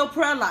build up your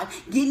prayer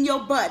life? Getting your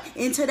butt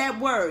into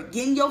that word,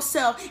 getting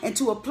yourself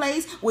into a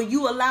place where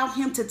you allow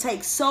him to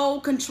take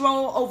sole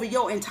control over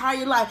your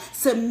entire life,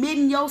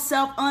 submitting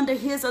yourself under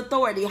his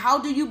authority. How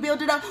do you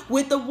build it up?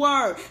 With the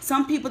word.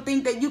 Some people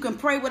think that you can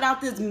pray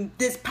without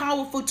this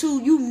powerful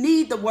tool. You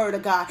need the word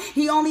of God.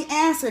 He only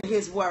answered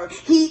his word.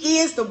 He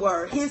is the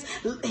word.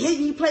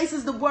 He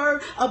places the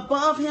word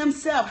above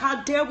himself.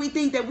 How dare we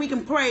think that we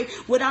can pray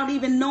without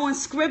even knowing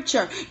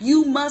scripture?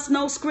 You must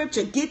know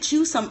scripture. Get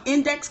you some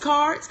index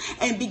cards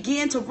and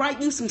begin to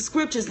write you some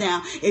scriptures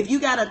down. If you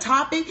got a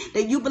topic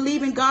that you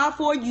believe in God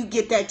for, you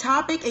get that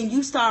topic and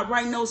you start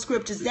writing those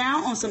scriptures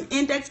down on some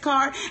index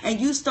card, and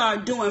you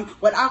start doing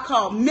what I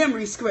call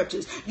memory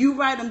scriptures. You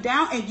write them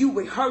down and you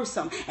rehearse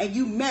them, and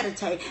you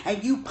meditate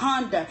and you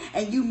ponder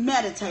and you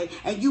meditate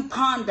and you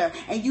ponder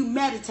and you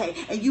meditate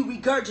and you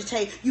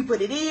regurgitate. You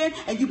put it in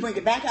and you bring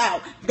it back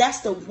out. That's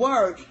the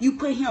word. You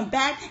put him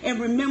back in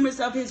remembrance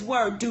of his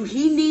word. Do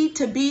he need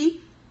to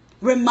be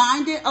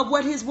reminded of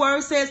what his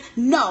word says?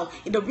 No.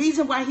 The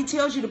reason why he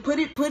tells you to put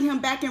him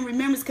back in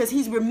remembrance, because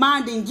he's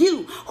reminding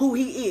you who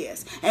he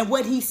is and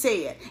what he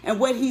said and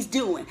what he's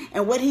doing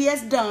and what he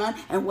has done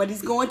and what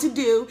he's going to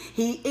do.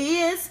 He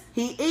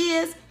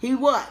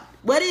what?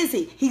 What is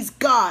he? He's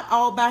God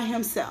all by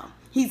himself.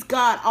 He's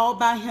God all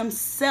by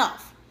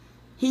himself.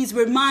 He's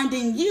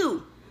reminding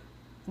you.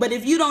 But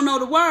if you don't know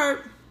the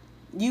word,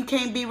 you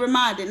can't be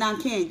reminded, now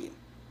can you?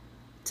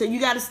 So you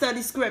got to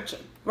study scripture.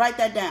 Write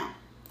that down.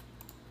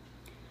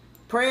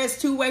 Prayer is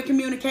two-way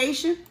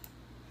communication.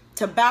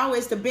 To bow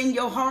is to bend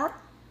your heart.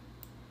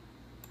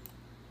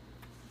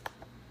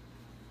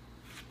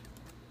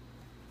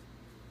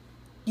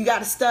 You got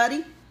to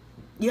study.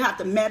 You have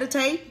to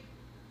meditate.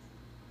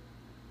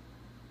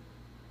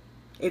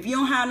 If you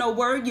don't have no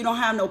word, you don't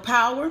have no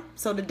power.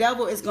 So the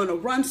devil is going to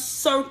run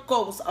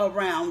circles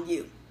around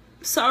you.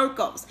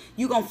 Circles.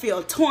 You're going to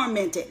feel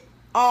tormented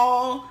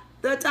all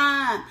the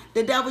time.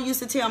 The devil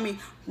used to tell me,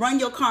 run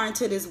your car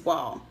into this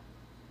wall.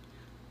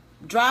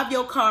 Drive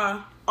your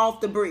car off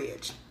the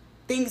bridge.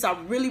 Things are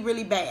really,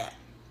 really bad.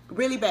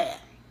 Really bad.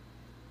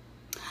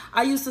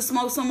 I used to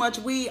smoke so much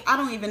weed, I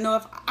don't even know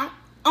if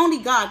only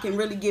God can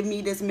really give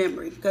me this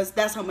memory, because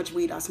that's how much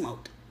weed I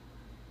smoked.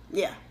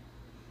 Yeah.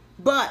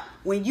 But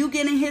when you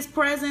get in his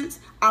presence,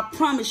 I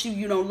promise you,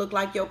 you don't look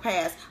like your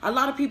past. A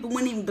lot of people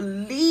wouldn't even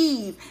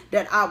believe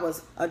that I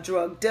was a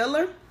drug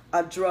dealer,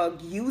 a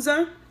drug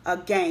user, a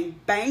gang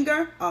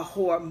banger, a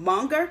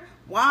whoremonger.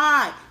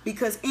 Why?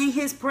 Because in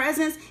his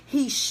presence,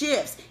 he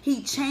shifts.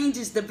 He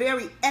changes the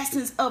very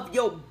essence of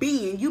your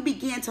being. You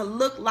begin to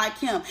look like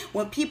him.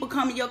 When people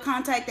come in your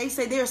contact, they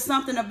say there's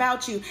something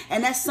about you,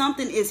 and that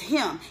something is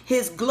him,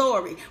 his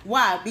glory.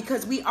 Why?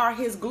 Because we are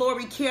his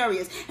glory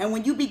carriers. And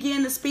when you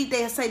begin to speak,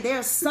 they say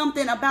there's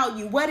something about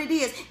you. What it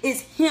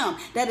is him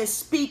that is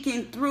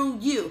speaking through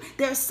you.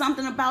 There's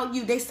something about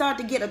you. They start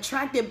to get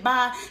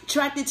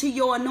attracted to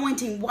your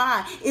anointing.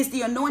 Why? It's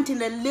the anointing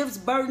that lifts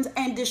burdens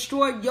and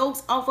destroys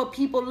yokes off of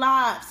people's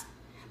lives.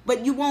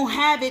 But you won't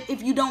have it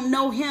if you don't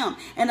know him.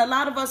 And a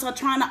lot of us are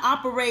trying to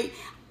operate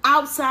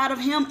outside of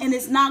him, and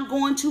it's not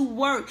going to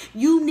work.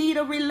 You need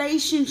a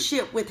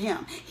relationship with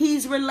him.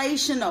 He's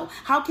relational.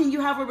 How can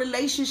you have a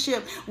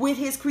relationship with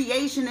his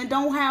creation and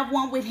don't have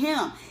one with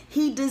him?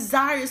 He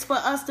desires for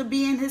us to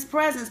be in his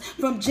presence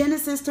from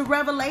Genesis to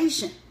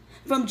Revelation.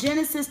 From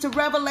Genesis to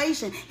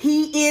Revelation,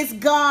 he is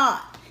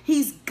God.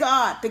 He's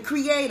God, the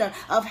creator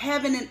of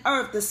heaven and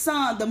earth, the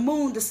sun, the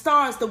moon, the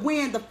stars, the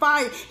wind, the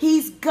fire.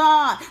 He's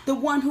God, the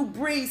one who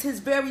breathes his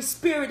very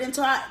spirit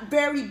into our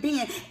very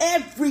being.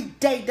 Every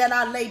day that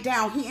I lay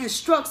down, he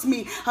instructs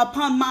me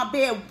upon my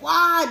bed.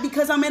 Why?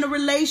 Because I'm in a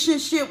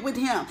relationship with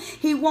him.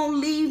 He won't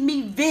leave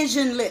me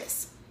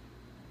visionless.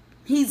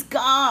 He's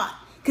God.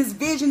 Because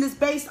vision is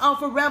based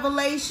off of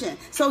revelation.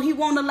 So he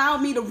won't allow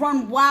me to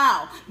run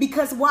wild.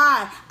 Because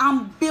why?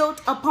 I'm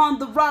built upon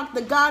the rock,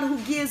 the God who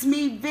gives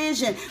me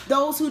vision.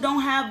 Those who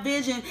don't have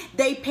vision,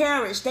 they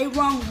perish. They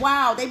run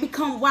wild. They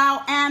become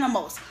wild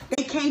animals.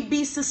 They can't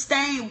be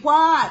sustained.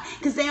 Why?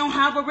 Because they don't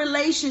have a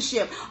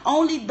relationship.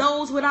 Only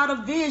those without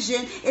a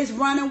vision is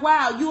running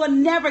wild. You will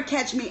never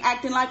catch me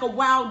acting like a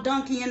wild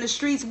donkey in the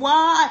streets.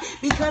 Why?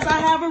 Because I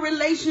have a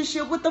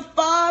relationship with the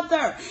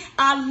Father.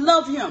 I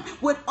love him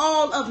with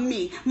all of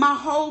me, my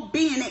whole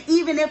being. And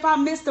even if I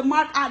miss the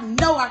mark, I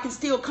know I can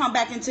still come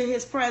back into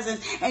his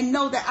presence and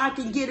know that I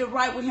can get it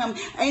right with him.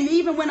 And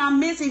even when I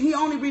miss it, he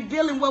only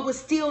revealing what was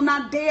still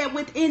not dead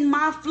within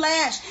my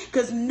flesh.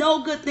 Because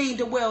no good thing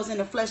dwells in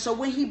the flesh. So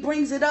when he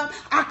brings it up,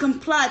 I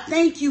comply.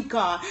 Thank you,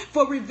 God,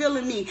 for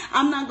revealing me.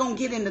 I'm not going to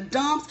get in the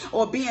dumps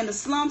or be in the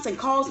slumps and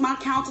cause my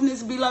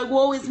countenance to be like,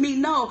 woe is me.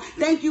 No,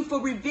 thank you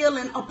for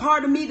revealing a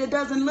part of me that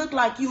doesn't look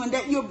like you, and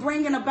that you're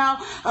bringing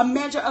about a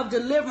measure of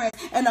deliverance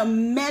and a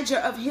measure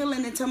of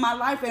healing into my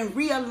life and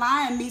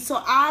realign me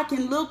so I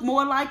can look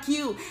more like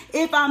you.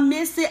 If I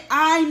missed it,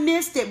 I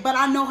missed it, but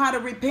I know how to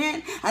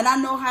repent, and I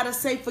know how to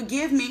say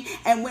forgive me.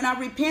 And when I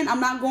repent, I'm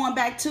not going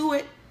back to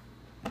it,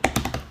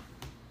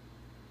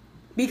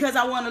 because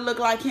I want to look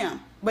like him.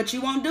 But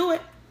you won't do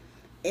it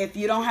if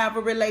you don't have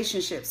a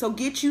relationship. So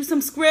get you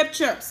some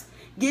scriptures.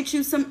 Get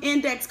you some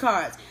index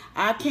cards.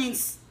 I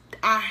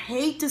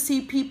hate to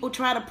see people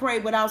try to pray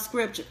without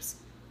scriptures.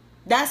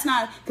 That's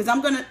not in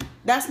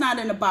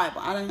the Bible.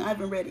 I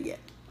haven't read it yet.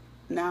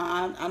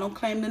 Now, I don't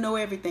claim to know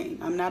everything.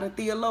 I'm not a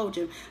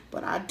theologian,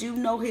 but I do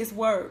know his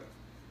word.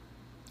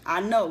 I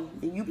know.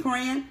 And you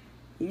praying,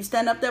 you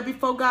stand up there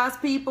before God's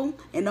people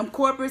in them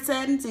corporate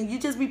settings and you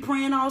just be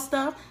praying all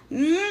stuff.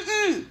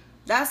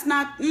 That's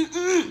not,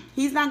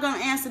 he's not going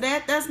to answer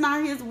that. That's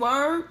not his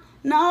word.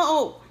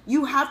 No,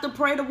 you have to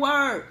pray the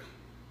word,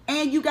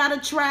 and you got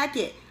to track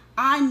it.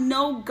 I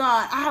know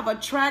God. I have a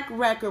track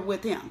record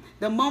with him.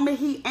 The moment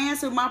he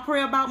answered my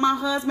prayer about my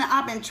husband,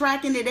 I've been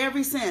tracking it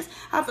ever since.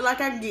 I feel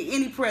like I can get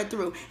any prayer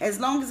through.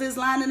 As long as it's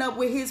lining up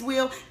with his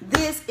will,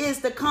 this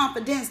is the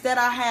confidence that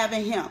I have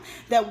in him.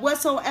 That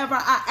whatsoever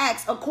I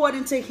ask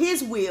according to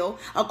his will,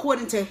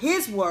 according to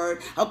his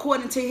word,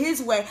 according to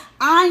his way,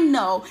 I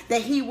know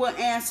that he will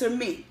answer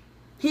me.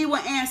 He will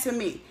answer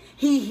me.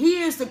 He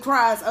hears the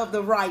cries of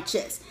the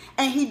righteous,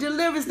 and he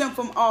delivers them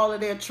from all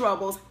of their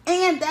troubles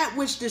and that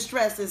which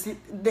distresses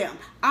them.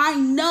 I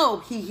know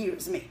he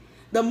hears me.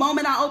 The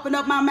moment I open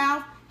up my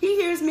mouth, he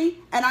hears me,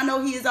 and I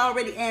know he has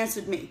already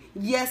answered me.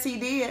 Yes, he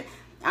did.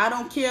 I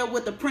don't care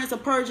what the Prince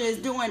of Persia is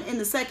doing in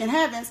the second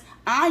heavens.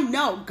 I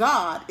know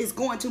God is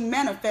going to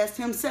manifest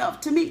himself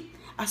to me.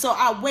 So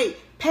I wait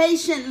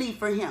patiently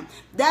for him.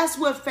 That's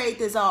what faith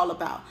is all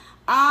about.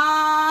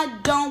 I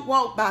don't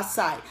walk by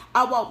sight.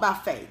 I walk by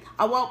faith.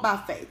 I walk by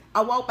faith.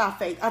 I walk by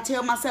faith. I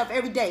tell myself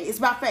every day, it's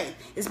by faith.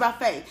 It's by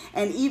faith.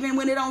 And even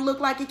when it don't look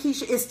like it,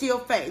 Keisha, it's still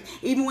faith.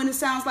 Even when it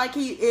sounds like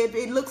if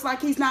it looks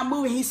like he's not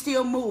moving, he's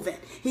still moving.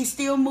 He's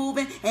still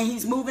moving, and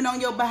he's moving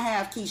on your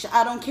behalf, Keisha.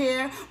 I don't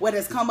care what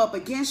has come up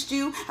against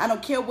you. I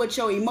don't care what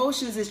your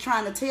emotions is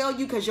trying to tell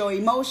you, because your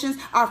emotions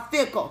are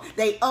fickle.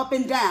 They up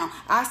and down.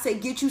 I say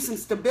get you some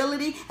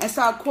stability and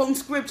start quoting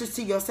scriptures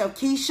to yourself.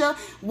 Keisha,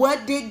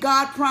 what did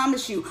God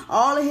promise you?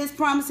 All of his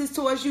promises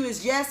towards you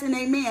is yes and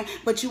amen,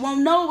 but you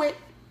won't know it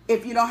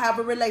if you don't have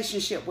a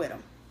relationship with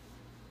him.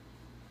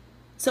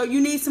 So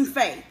you need some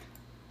faith.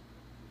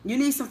 You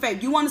need some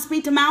faith. You want to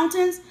speak to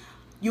mountains?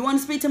 You want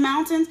to speak to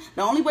mountains?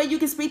 The only way you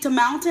can speak to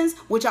mountains,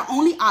 which are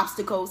only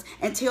obstacles,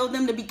 and tell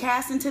them to be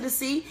cast into the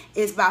sea,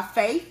 is by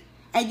faith.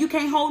 And you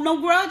can't hold no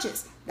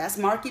grudges. That's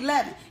Mark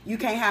 11. You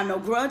can't have no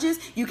grudges.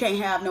 You can't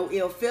have no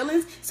ill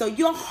feelings. So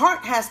your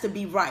heart has to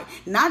be right,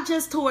 not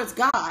just towards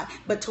God,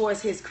 but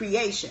towards his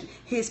creation,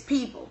 his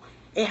people.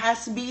 It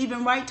has to be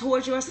even right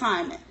towards your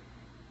assignment.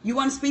 You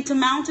want to speak to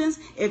mountains?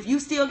 If you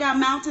still got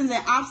mountains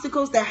and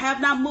obstacles that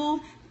have not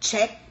moved,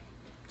 check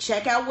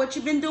out what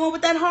you've been doing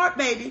with that heart,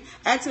 baby.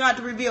 Ask God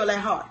to reveal that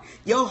heart.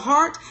 Your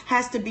heart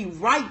has to be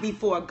right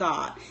before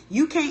God.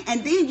 You can't,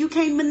 and then you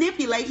can't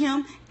manipulate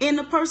him in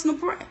the personal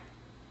prayer.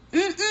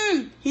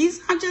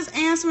 He's not just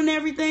answering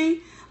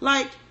everything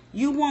like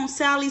you want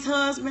Sally's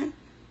husband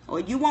or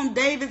you want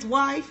David's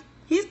wife.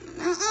 He's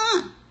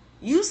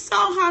You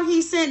saw how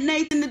he sent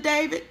Nathan to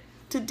David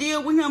to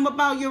deal with him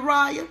about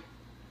Uriah.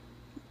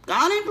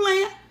 God ain't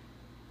playing.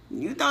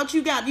 You thought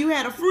you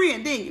had a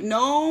friend, didn't you?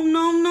 No.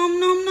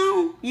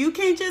 You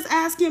can't just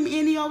ask him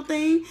any old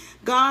thing.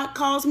 God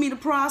calls me to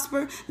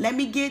prosper. Let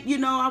me get,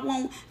 I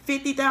want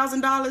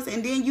 $50,000,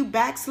 and then you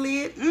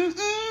backslid.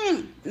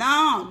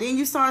 No. Then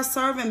you start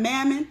serving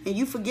mammon and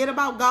you forget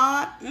about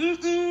God.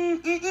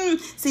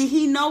 See,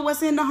 he know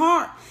what's in the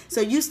heart.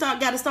 So you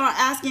got to start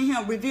asking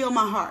him, reveal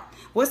my heart.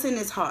 What's in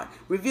his heart?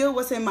 Reveal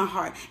what's in my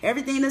heart.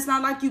 Everything that's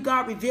not like you,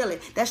 God, reveal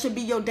it. That should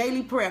be your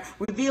daily prayer.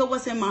 Reveal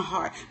what's in my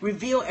heart.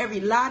 Reveal every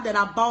lie that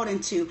I bought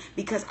into,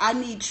 because I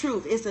need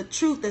truth. It's the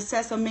truth that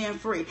sets a man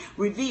free.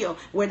 Reveal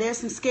where there's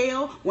some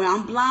scale, where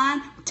I'm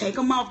blind, take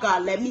them off,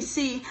 God. Let me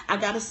see. I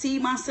got to see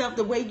myself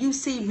the way you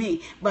see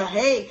me. But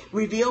hey,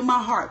 reveal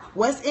my heart.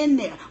 What's in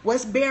there?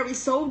 What's buried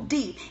so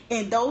deep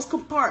in those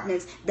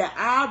compartments that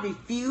I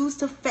refuse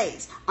to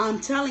face? I'm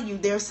telling you,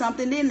 there's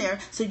something in there.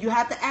 So you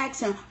have to ask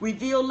him,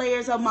 reveal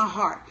layers of my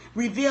heart.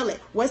 Reveal it.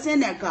 What's in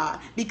there, God?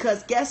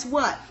 Because guess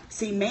what?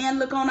 See, man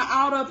look on the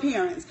outer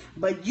appearance,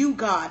 but you,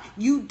 God,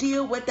 you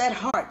deal with that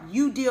heart.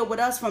 You deal with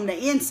us from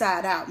the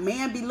inside out.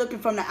 Man be looking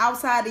from the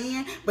outside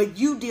in, but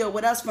you deal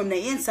with us from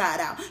the inside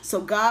out. So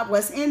God,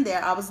 what's in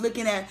there? I was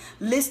looking at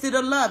Listed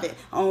or Love It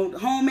on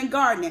Home and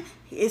Gardening.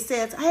 It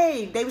says,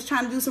 hey, they was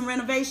trying to do some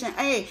renovation.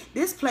 Hey,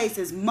 this place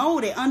is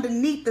molded.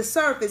 Underneath the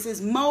surface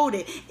is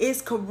molded.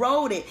 It's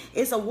corroded.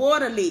 It's a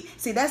water leak.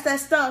 See, that's that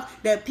stuff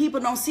that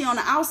people don't see on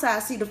the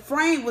outside. See, the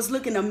frame was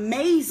looking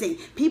amazing.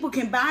 People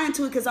can buy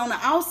into it because on the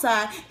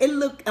outside, it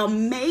looked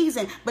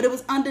amazing. But it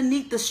was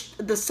underneath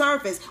the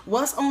surface.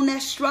 What's on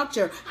that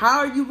structure? How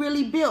are you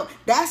really built?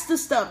 That's the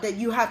stuff that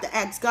you have to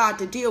ask God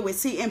to deal with.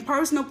 See, in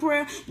personal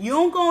prayer, you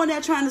don't go in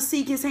there trying to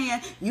seek his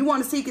hand. You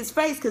want to seek his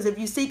face, because if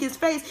you seek his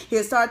face,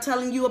 he'll start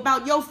telling you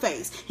about your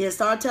face. He'll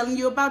start telling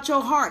you about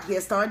your heart.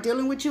 He'll start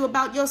dealing with you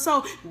about your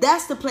soul.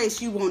 That's the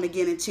place you want to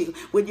get into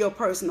with your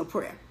personal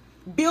prayer.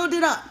 Build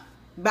it up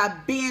by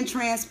being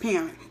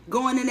transparent,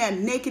 going in there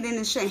naked and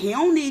ashamed. He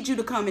don't need you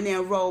to come in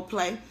there and role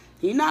play.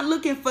 He's not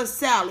looking for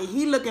Sally.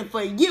 He's looking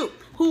for you.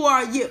 Who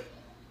are you?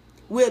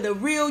 Will the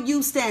real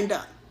you stand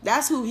up?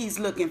 That's who he's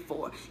looking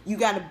for. You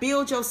got to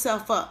build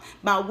yourself up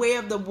by way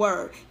of the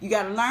word. You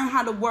got to learn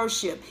how to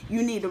worship.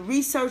 You need to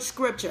research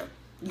scripture.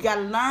 You got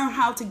to learn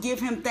how to give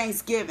him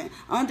thanksgiving,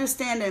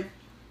 understanding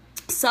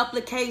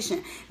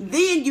supplication.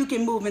 Then you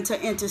can move into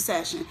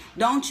intercession.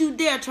 Don't you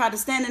dare try to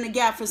stand in the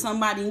gap for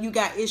somebody and you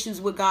got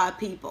issues with God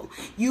people.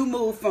 You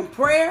move from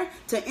prayer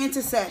to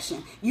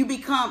intercession. You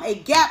become a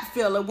gap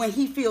filler when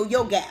he fill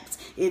your gaps.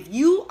 If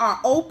you are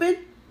open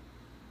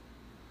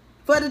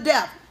for the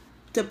devil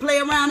to play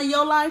around in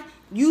your life,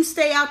 you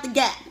stay out the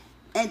gap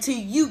until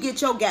you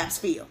get your gaps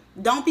filled.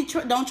 Don't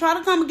try to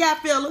become a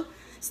gap filler.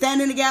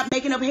 Stand in the gap,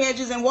 making up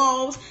hedges and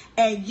walls,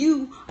 and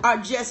you are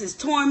just as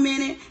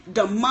tormented,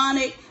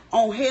 demonic,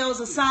 on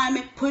hell's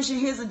assignment, pushing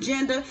his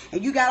agenda,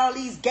 and you got all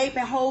these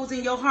gaping holes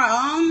in your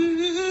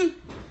heart.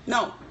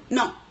 No.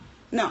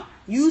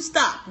 You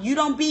stop. You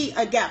don't be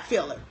a gap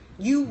filler.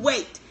 You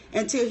wait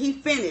until he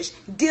finished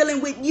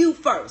dealing with you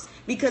first,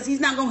 because he's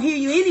not going to hear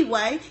you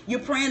anyway. You're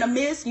praying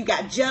amiss. You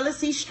got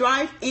jealousy,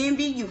 strife,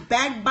 envy, you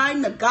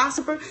backbiting, a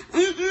gossiper.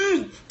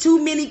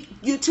 Too many.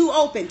 You're too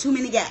open. Too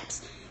many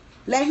gaps.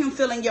 Let him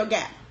fill in your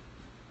gap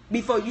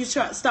before you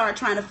start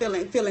trying to fill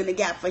in the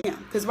gap for him.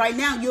 Because right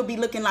now you'll be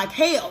looking like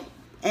hell,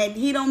 and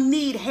he don't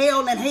need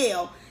hell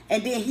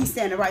and then he's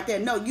standing right there.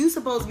 No, you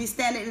supposed to be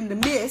standing in the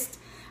midst,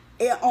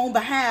 on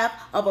behalf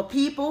of a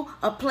people,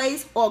 a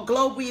place, or a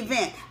global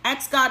event.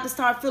 Ask God to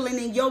start filling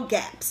in your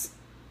gaps.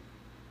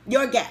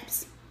 Your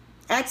gaps.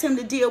 Ask him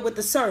to deal with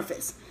the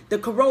surface, the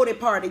corroded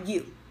part of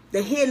you,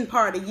 the hidden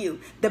part of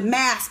you, the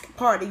mask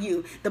part of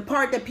you, the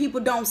part that people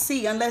don't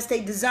see unless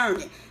they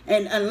discern it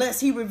and unless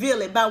he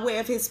reveal it by way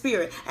of his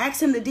spirit.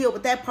 Ask him to deal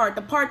with that part,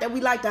 the part that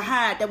we like to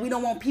hide, that we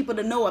don't want people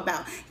to know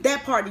about.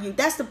 That part of you,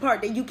 that's the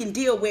part that you can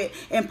deal with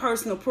in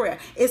personal prayer.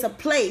 It's a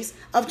place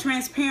of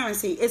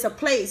transparency. It's a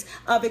place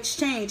of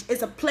exchange.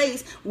 It's a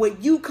place where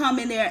you come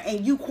in there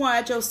and you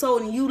quiet your soul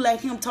and you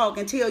let him talk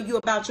and tell you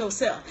about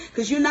yourself,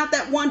 because you're not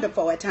that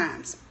wonderful at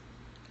times.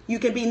 You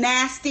can be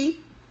nasty,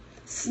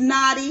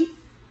 snotty,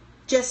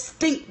 just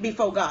stink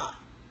before God.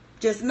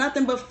 Just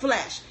nothing but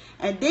flesh.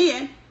 And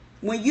then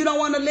when you don't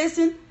want to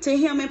listen to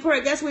him in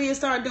prayer, guess what you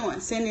start doing?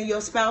 Sending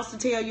your spouse to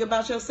tell you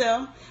about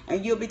yourself.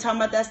 And you'll be talking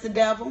about that's the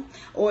devil.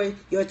 Or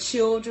your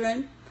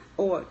children.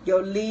 Or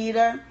your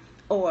leader.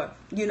 Or,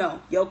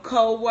 your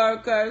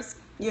co-workers.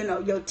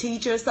 Your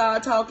teacher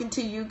start talking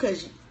to you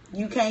because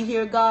you can't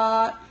hear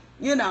God.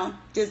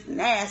 Just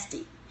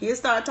nasty. He'll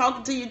start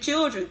talking to your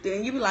children.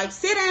 Then you be like,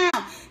 sit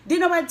down.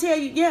 Didn't nobody tell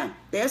you? Yeah,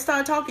 they'll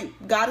start talking.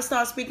 God will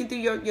start speaking through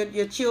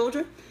your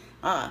children.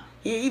 He'll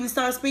even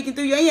start speaking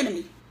through your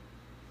enemy.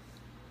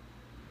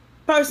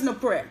 Personal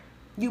prayer.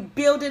 You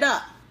build it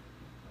up.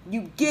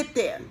 You get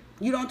there.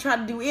 You don't try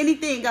to do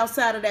anything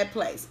outside of that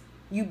place.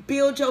 You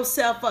build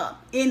yourself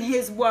up in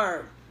his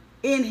word,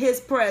 in his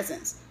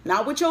presence.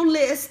 Not with your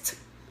list.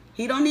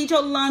 He don't need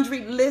your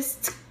laundry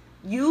list.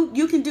 You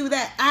can do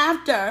that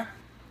after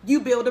you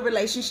build a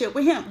relationship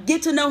with him.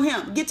 Get to know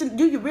him.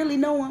 Do you really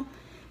know him?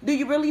 Do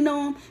you really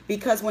know him?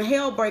 Because when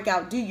hell break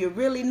out, do you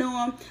really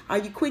know him? Are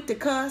you quick to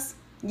cuss?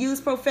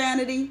 Use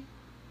profanity?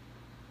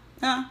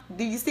 Huh?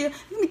 Do you still?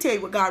 Let me tell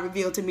you what God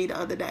revealed to me the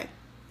other day.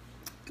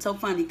 So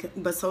funny,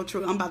 but so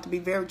true. I'm about to be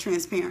very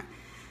transparent.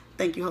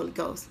 Thank you, Holy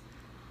Ghost.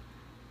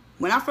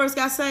 When I first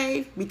got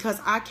saved, because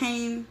I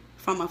came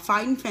from a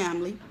fighting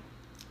family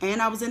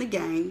and I was in a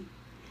gang,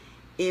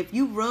 if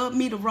you rubbed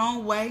me the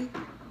wrong way,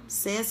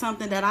 said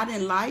something that I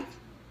didn't like,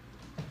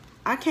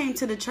 I came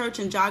to the church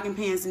in jogging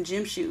pants and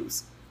gym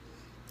shoes.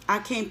 I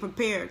came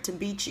prepared to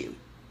beat you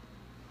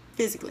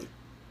physically.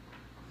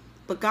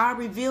 But God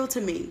revealed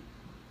to me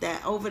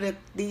that over the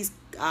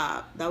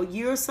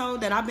year or so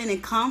that I've been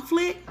in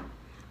conflict,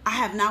 I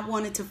have not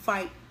wanted to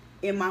fight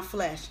in my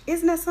flesh.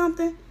 Isn't that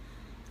something?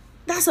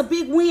 That's a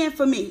big win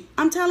for me.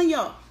 I'm telling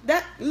y'all.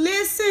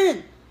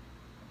 Listen,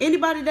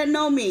 anybody that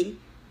know me,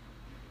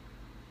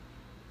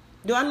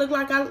 do I look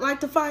like I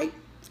like to fight?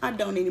 I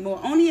don't anymore.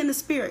 Only in the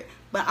spirit.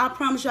 But I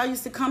promise you, I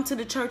used to come to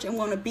the church and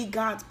want to beat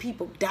God's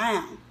people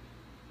down.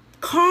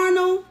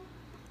 Carnal,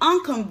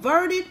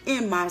 unconverted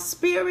in my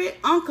spirit,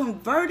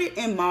 unconverted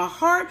in my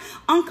heart,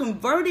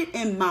 unconverted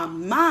in my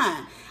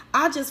mind.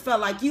 I just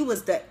felt like you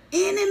was the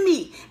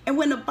enemy. And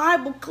when the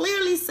Bible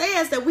clearly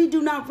says that we do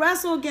not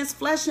wrestle against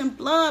flesh and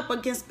blood, but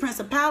against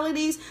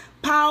principalities,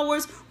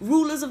 powers,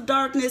 rulers of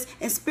darkness,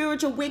 and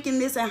spiritual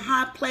wickedness in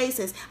high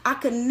places, I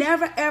could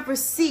never ever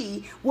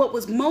see what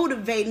was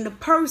motivating the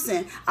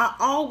person. I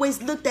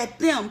always looked at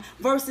them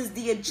versus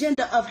the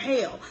agenda of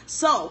hell.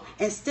 So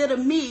instead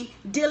of me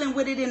dealing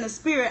with it in the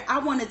spirit, I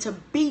wanted to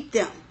beat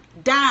them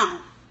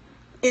down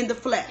in the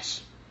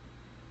flesh.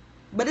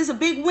 But it's a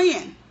big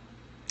win.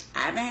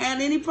 I haven't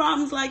had any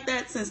problems like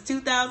that since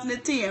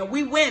 2010.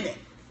 We winning.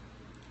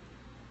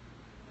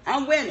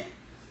 I'm winning.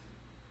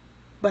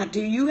 But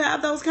do you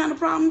have those kind of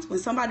problems? When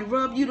somebody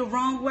rub you the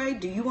wrong way,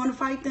 do you want to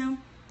fight them?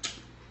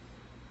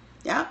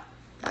 Yep.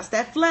 That's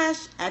that flesh.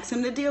 Ask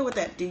him to deal with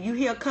that. Do you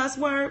hear a cuss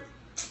word?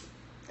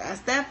 That's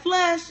that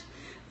flesh.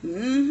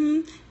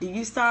 Do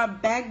you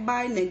start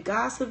backbiting and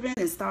gossiping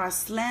and start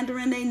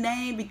slandering their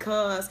name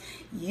because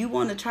you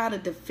want to try to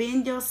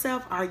defend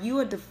yourself? Are you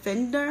a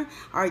defender?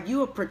 Are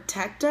you a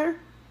protector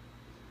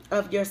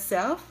of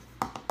yourself?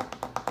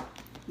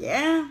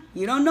 Yeah,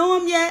 you don't know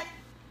him yet.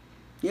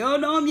 You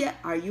don't know him yet.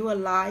 Are you a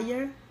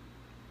liar?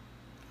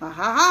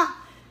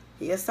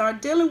 He'll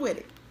start dealing with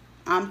it.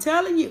 I'm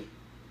telling you.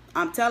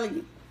 I'm telling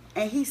you.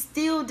 And he's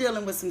still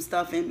dealing with some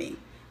stuff in me.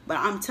 But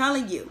I'm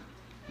telling you,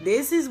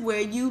 this is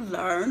where you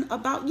learn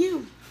about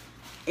you.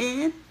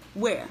 In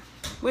where?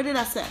 Where did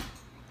I say?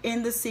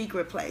 In the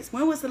secret place.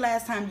 When was the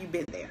last time you've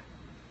been there?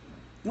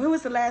 When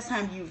was the last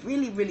time you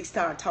really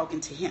started talking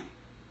to him?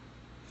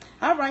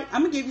 All right,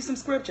 I'm going to give you some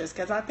scriptures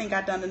because I think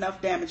I've done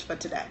enough damage for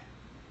today.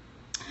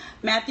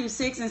 Matthew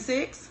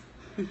 6:6.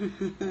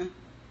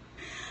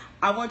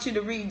 I want you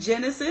to read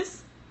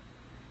Genesis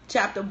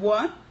chapter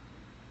 1.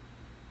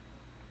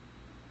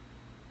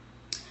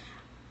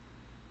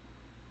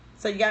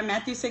 So you got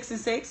Matthew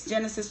 6:6,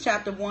 Genesis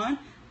chapter 1,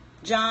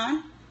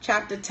 John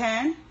chapter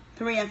 10,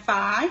 3 and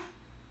 5.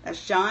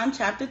 That's John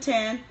chapter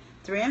 10,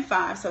 3 and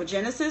 5. So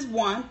Genesis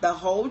 1, the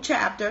whole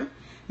chapter.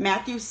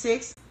 Matthew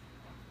 6.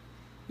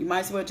 You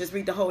might as well just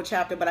read the whole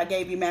chapter, but I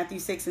gave you Matthew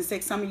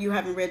 6:6. Some of you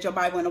haven't read your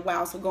Bible in a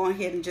while, so go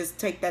ahead and just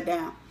take that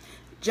down.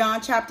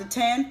 John chapter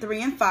 10,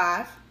 3 and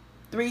 5,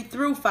 3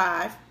 through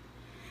 5.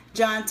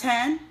 John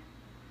 10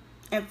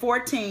 and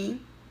 14.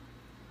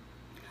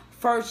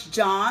 1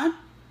 John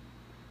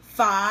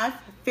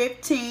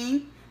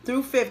 5:15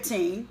 through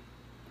 15.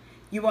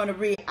 You want to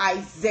read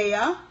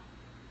Isaiah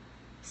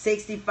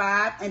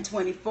 65 and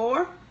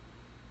 24.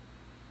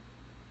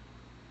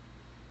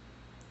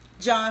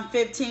 John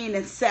 15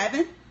 and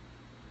 7.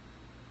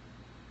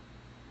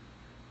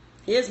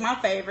 Here's my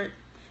favorite.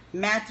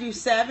 Matthew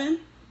 7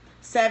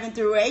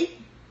 through 8.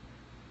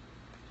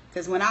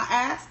 Because when I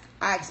ask,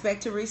 I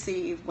expect to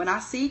receive. When I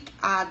seek,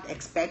 I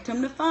expect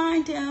him to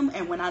find him.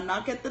 And when I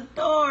knock at the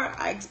door,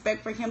 I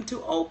expect for him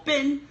to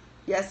open.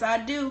 Yes, I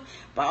do.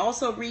 But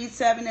also read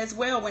 7 as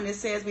well, when it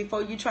says,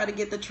 before you try to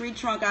get the tree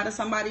trunk out of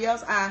somebody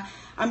else,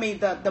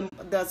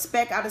 the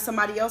speck out of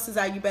somebody else's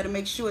eye, you better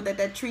make sure that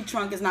that tree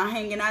trunk is not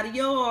hanging out of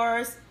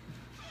yours.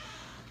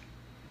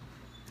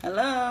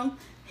 Hello?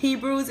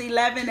 Hebrews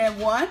 11 and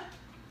 1.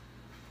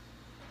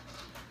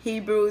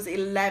 Hebrews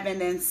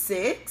 11 and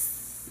 6.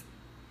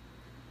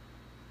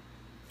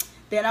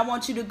 Then I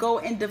want you to go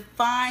and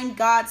define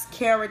God's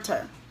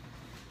character.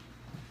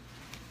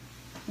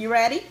 You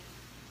ready?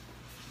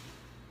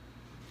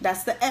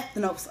 That's the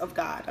ethnos of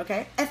God,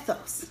 okay?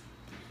 Ethos.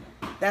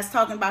 That's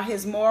talking about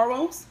his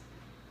morals,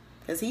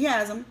 because he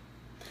has them.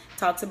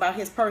 Talks about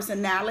his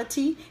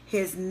personality,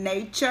 his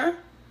nature,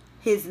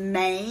 his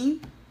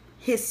name,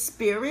 his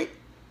spirit,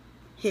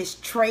 his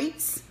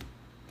traits.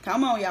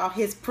 Come on, y'all.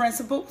 His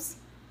principles,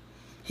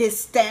 his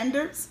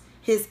standards,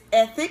 his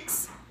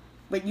ethics.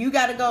 But you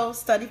got to go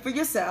study for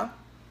yourself.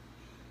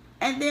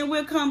 And then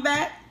we'll come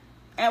back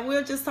and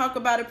we'll just talk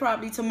about it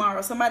probably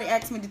tomorrow. Somebody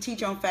asked me to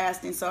teach on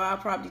fasting, so I'll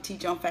probably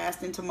teach on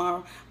fasting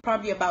tomorrow,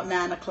 probably about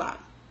 9 o'clock.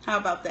 How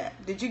about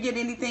that? Did you get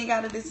anything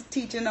out of this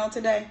teaching on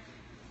today?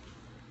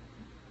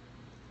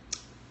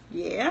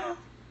 Yeah.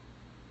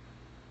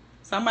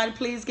 Somebody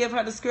please give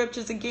her the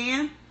scriptures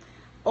again,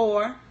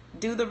 or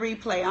do the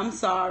replay. I'm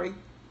sorry.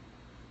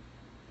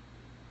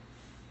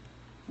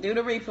 Do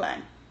the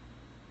replay.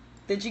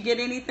 Did you get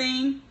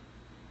anything?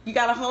 You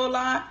got a whole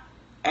lot?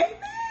 Amen.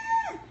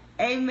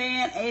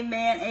 Amen,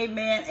 amen,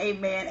 amen,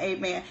 amen,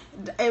 amen.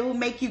 It will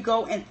make you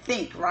go and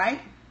think, right?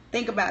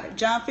 Think about it.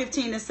 John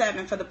 15 and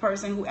 7 for the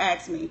person who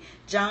asked me.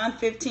 John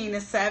 15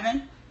 and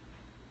 7.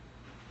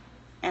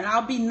 And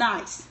I'll be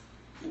nice.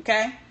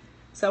 Okay?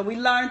 So we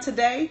learned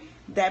today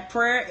that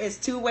prayer is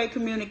two-way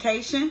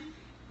communication.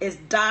 It's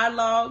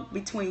dialogue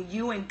between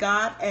you and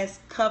God as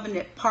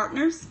covenant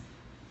partners.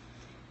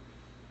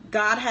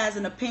 God has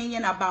an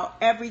opinion about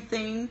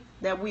everything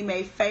that we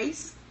may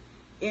face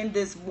in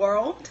this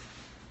world,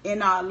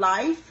 in our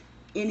life,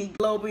 any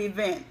global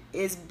event.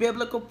 It's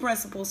biblical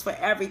principles for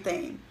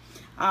everything.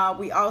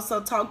 We also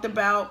talked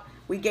about,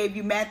 we gave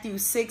you Matthew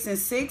 6 and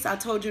 6. I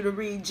told you to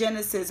read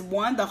Genesis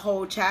 1, the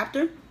whole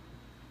chapter.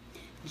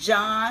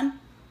 John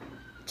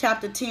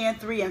chapter 10,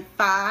 3 and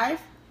 5.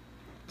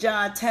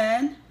 John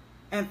 10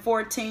 and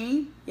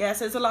 14. Yes,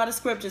 there's a lot of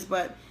scriptures,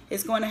 but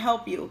it's going to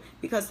help you,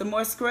 because the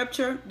more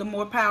scripture, the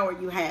more power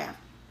you have.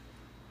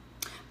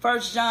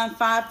 1 John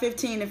 5,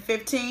 15 and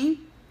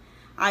 15.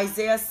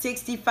 Isaiah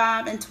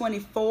 65 and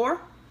 24.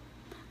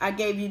 I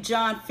gave you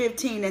John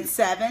 15 and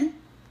 7.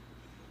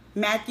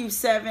 Matthew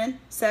 7,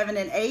 7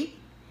 and 8.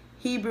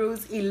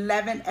 Hebrews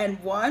 11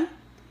 and 1.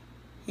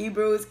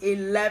 Hebrews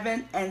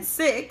 11 and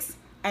 6.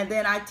 And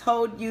then I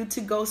told you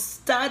to go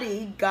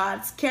study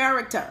God's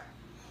character.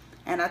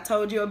 And I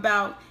told you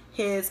about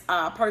his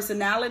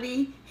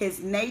personality, his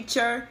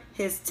nature,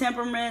 his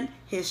temperament,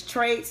 his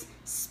traits,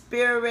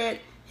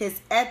 spirit, his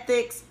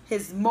ethics,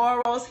 his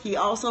morals. He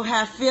also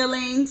has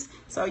feelings,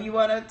 so you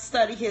want to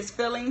study his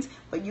feelings,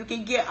 but you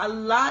can get a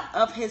lot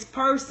of his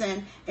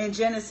person in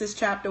Genesis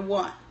chapter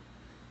 1.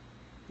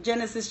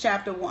 Genesis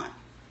chapter 1.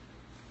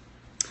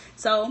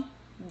 So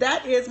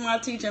that is my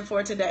teaching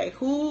for today.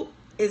 Who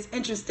is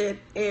interested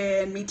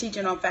in me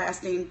teaching on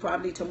fasting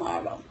probably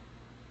tomorrow?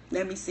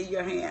 Let me see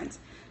your hands.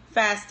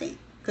 Fasting.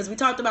 Because we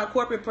talked about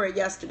corporate prayer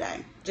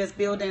yesterday. Just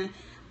building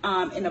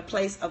in a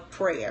place of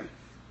prayer.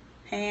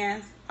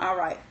 Hands. All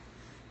right.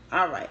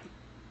 All right.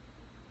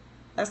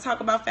 Let's talk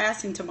about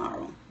fasting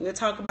tomorrow. We'll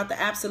talk about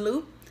the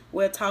absolute.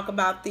 We'll talk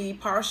about the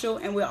partial,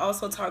 and we'll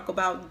also talk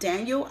about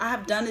Daniel. I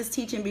have done this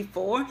teaching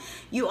before.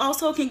 You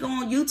also can go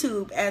on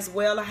YouTube as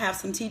well. I have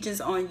some teachings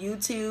on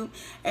YouTube.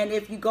 And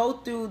if you go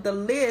through the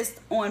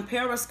list on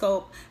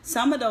Periscope,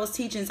 some of those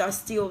teachings are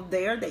still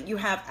there that you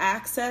have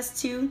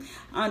access to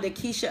under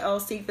Keisha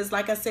L. Cephas.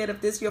 Like I said, if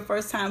this is your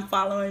first time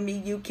following me,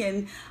 you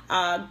can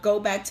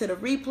go back to the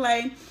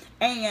replay.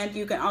 And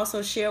you can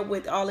also share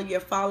with all of your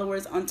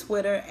followers on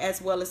Twitter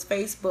as well as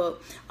Facebook.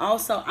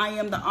 Also, I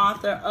am the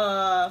author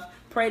of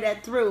Pray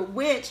That Through,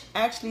 which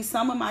actually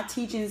some of my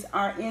teachings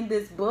are in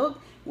this book,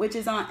 which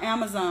is on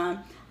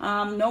Amazon.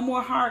 No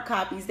more hard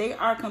copies. They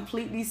are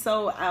completely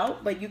sold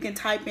out, but you can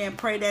type in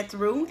Pray That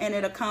Through and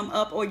it'll come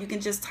up, or you can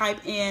just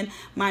type in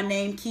my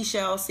name, Keisha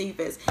L.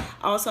 Cephas.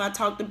 Also, I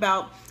talked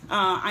about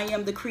I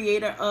am the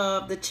creator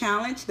of the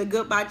challenge, the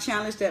Goodbye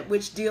Challenge, that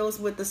which deals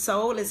with the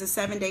soul. Is a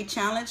 7-day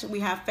challenge.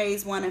 We have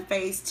phase 1 and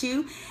phase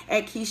 2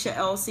 at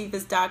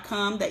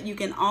KeishaLcephas.com that you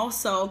can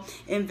also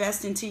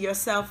invest into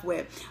yourself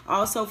with.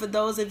 Also, for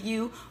those of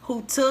you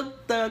who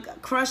took the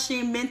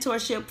Crushing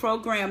Mentorship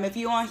Program, if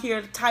you're on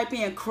here, type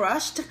in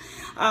crushed,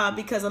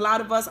 because a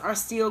lot of us are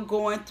still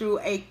going through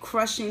a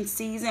crushing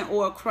season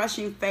or a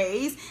crushing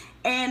phase,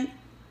 and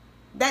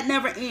that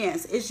never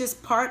ends. It's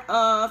just part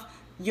of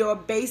your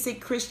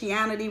basic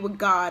Christianity with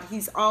God.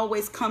 He's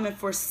always coming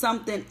for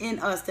something in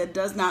us that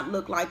does not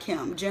look like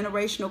him.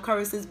 Generational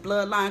curses,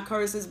 bloodline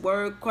curses,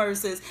 word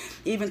curses,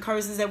 even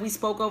curses that we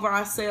spoke over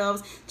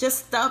ourselves,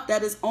 just stuff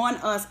that is on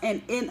us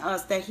and in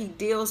us that he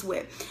deals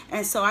with.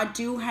 And so I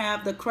do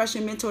have the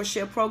Crushing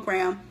Mentorship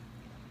Program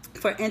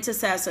for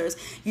intercessors.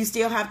 You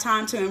still have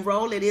time to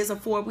enroll. It is a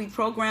 4-week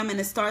program, and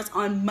it starts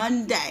on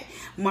Monday,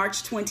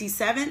 March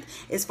 27th.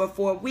 It's for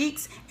 4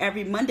 weeks,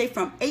 every Monday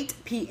from 8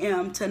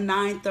 p.m. to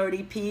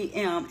 9:30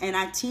 p.m. And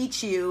I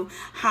teach you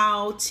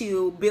how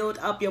to build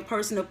up your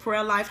personal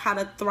prayer life, how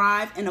to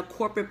thrive in a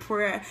corporate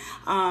prayer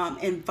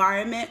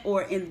environment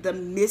or in the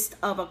midst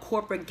of a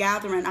corporate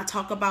gathering. I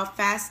talk about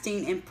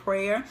fasting and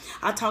prayer.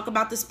 I talk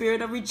about the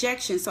spirit of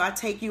rejection. So I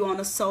take you on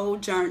a soul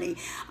journey.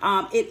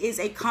 It is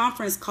a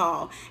conference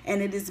call,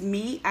 and it is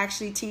me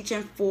actually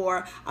teaching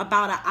for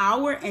about an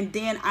hour, and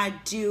then I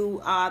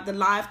do the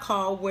live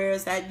call, where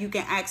is that you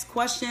can ask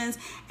questions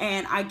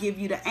and I give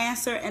you the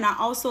answer. And I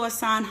also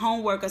assign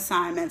homework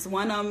assignments.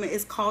 One of them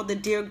is called the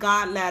Dear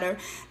God letter,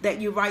 that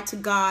you write to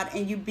God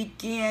and you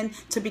begin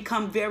to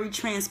become very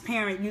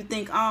transparent. You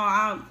think,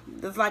 oh,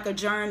 it's like a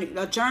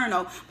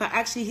journal, but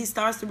actually he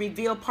starts to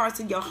reveal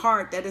parts of your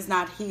heart that is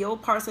not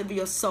healed, parts of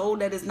your soul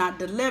that is not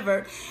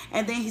delivered,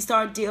 and then he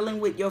starts dealing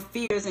with your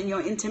fears and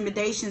your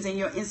intimidations and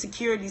your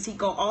insecurities. He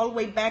go all the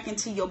way back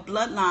into your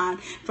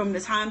bloodline from the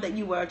time that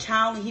you were a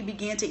child, and he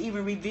began to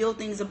even reveal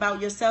things about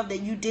yourself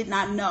that you did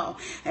not know.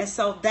 And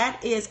so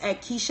that is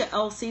at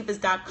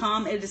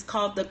KeishaLcephas.com. It is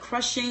called the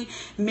Crushing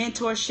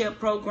Mentorship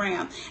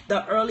Program.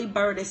 The early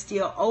bird is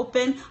still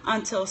open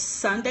until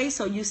Sunday,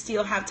 so you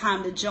still have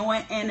time to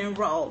join and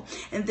enroll.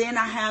 And then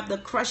I have the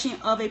Crushing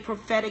of a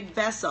Prophetic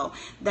Vessel.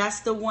 That's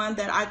the one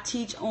that I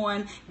teach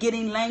on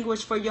getting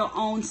language for your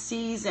own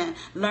season,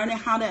 learning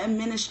how to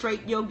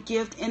administrate your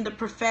gift in the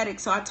prophetic.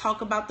 So I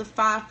talk about the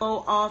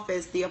fivefold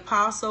office, the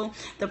apostle,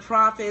 the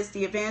prophets,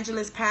 the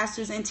evangelists,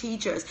 pastors, and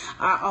teachers.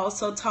 I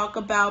also talk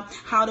about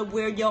how to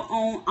wear your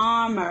own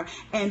armor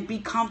and be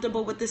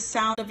comfortable with the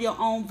sound of your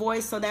own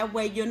voice, so that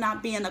way you're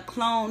not being a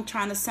clone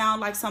trying to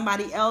sound like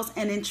somebody else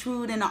and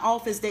intrude in an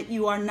office that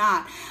you are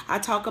not. I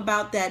talk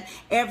about that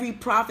every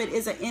prophet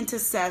is an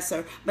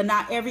intercessor, but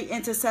not every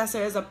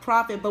intercessor is a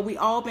prophet, but we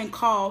all been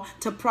called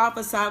to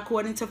prophesy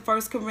according to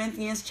 1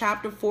 Corinthians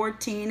chapter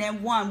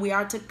 14:1. We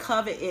are to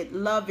covet it,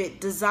 love it,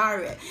 desire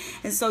it.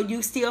 And so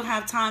you still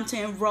have time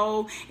to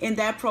enroll in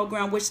that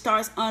program, which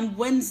starts on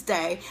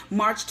Wednesday,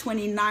 March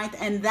 29th,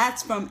 and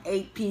that's from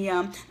 8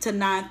 p.m. to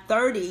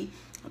 9:30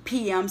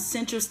 p.m.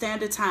 Central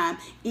Standard Time.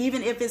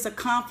 Even if it's a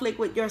conflict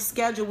with your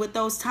schedule with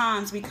those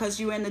times because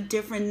you're in a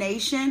different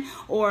nation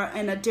or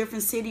in a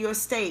different city or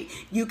state,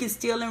 you can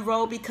still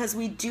enroll, because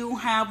we do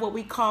have what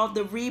we call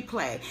the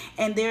replay,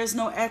 and there's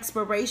no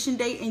expiration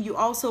date, and you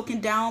also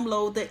can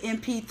download the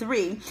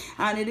MP3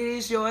 and it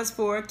is yours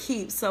for a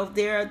keep. So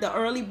the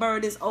early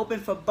bird is open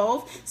for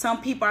both. Some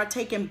people are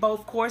taking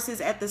both courses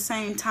at the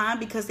same time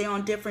because they're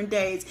on different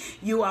days.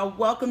 You are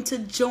welcome to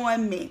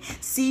join me.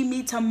 See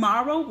me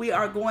tomorrow. We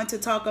are going to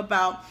talk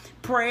about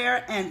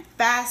prayer and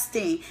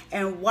fasting,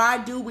 and why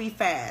do we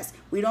fast?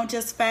 We don't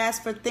just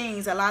fast for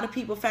things. A lot of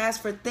people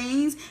fast for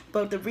things,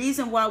 but the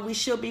reason why we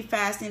should be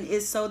fasting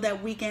is so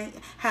that we can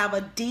have a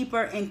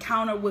deeper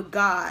encounter with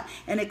God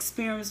and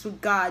experience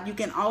with God. You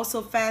can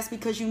also fast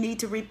because you need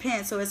to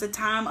repent. So it's a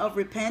time of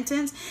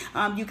repentance.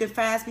 You can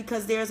fast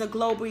because there's a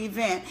global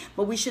event,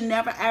 but we should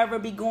never ever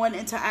be going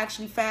into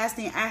actually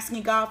fasting,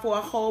 asking God for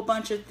a whole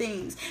bunch of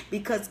things,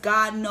 because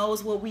God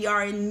knows what we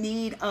are in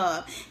need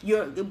of.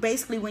 You're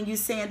basically, when you're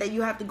saying that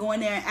you have to go in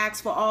there and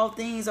ask for all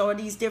things or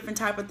these different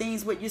type of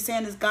things, what you're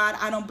saying is, God,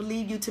 I don't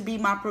believe you to be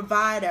my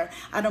provider.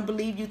 I don't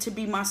believe you to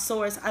be my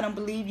source. I don't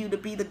believe you to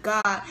be the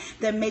God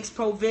that makes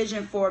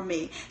provision for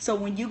me. So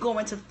when you go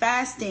into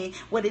fasting,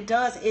 what it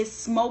does is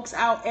smokes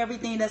out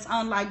everything that's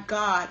unlike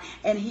God,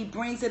 and he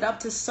brings it up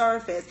to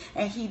surface,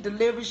 and he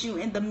delivers you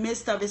in the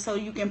midst of it, so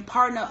you can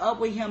partner up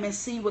with him and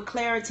see with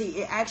clarity.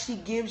 It actually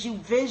gives you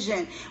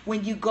vision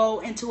when you go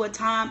into a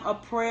time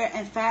of prayer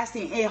and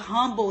fasting. It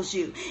humbles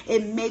you.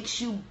 It makes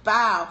you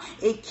bow.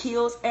 It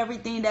kills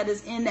everything that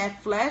is in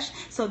that flesh,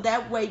 so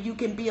that way you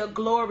can be a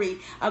glory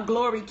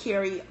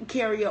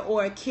carrier,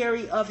 or a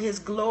carrier of his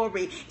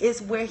glory.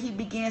 Is where he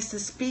begins to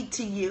speak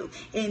to you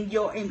in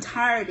your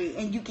entirety,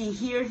 and you can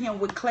hear him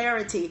with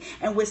clarity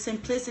and with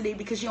simplicity,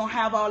 because you don't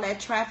have all that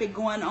traffic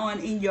going on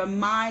in your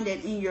mind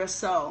and in your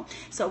soul.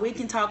 So we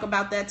can talk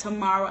about that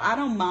tomorrow. I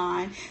don't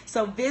mind.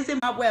 So visit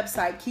my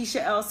website,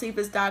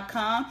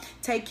 KeishaLcephas.com.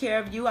 Take care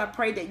of you. I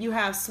pray that you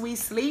have sweet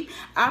sleep.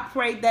 I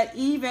pray that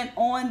even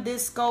on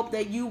this scope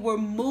that you were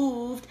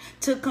moved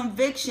to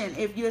conviction.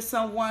 If you're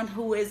someone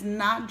who is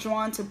not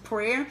drawn to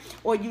prayer,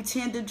 or you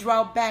tend to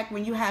draw back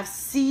when you have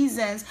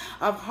seasons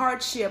of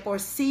hardship or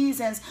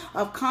seasons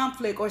of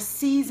conflict or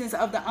seasons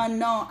of the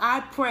unknown,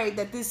 I pray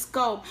that this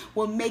scope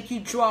will make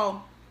you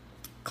draw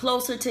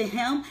closer to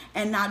him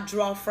and not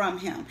draw from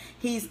him.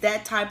 He's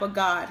that type of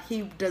God.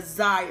 He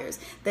desires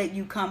that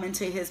you come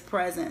into his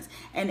presence,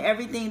 and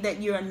everything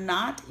that you're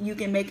not, you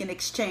can make an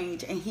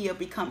exchange, and he'll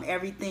become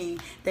everything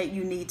that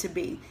you need to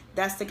be.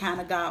 That's the kind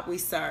of God we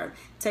serve.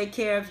 Take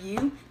care of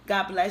you.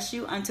 God bless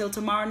you. Until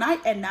tomorrow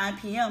night at 9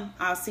 p.m.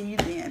 I'll see you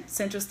then,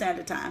 Central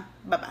Standard Time.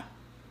 Bye-bye.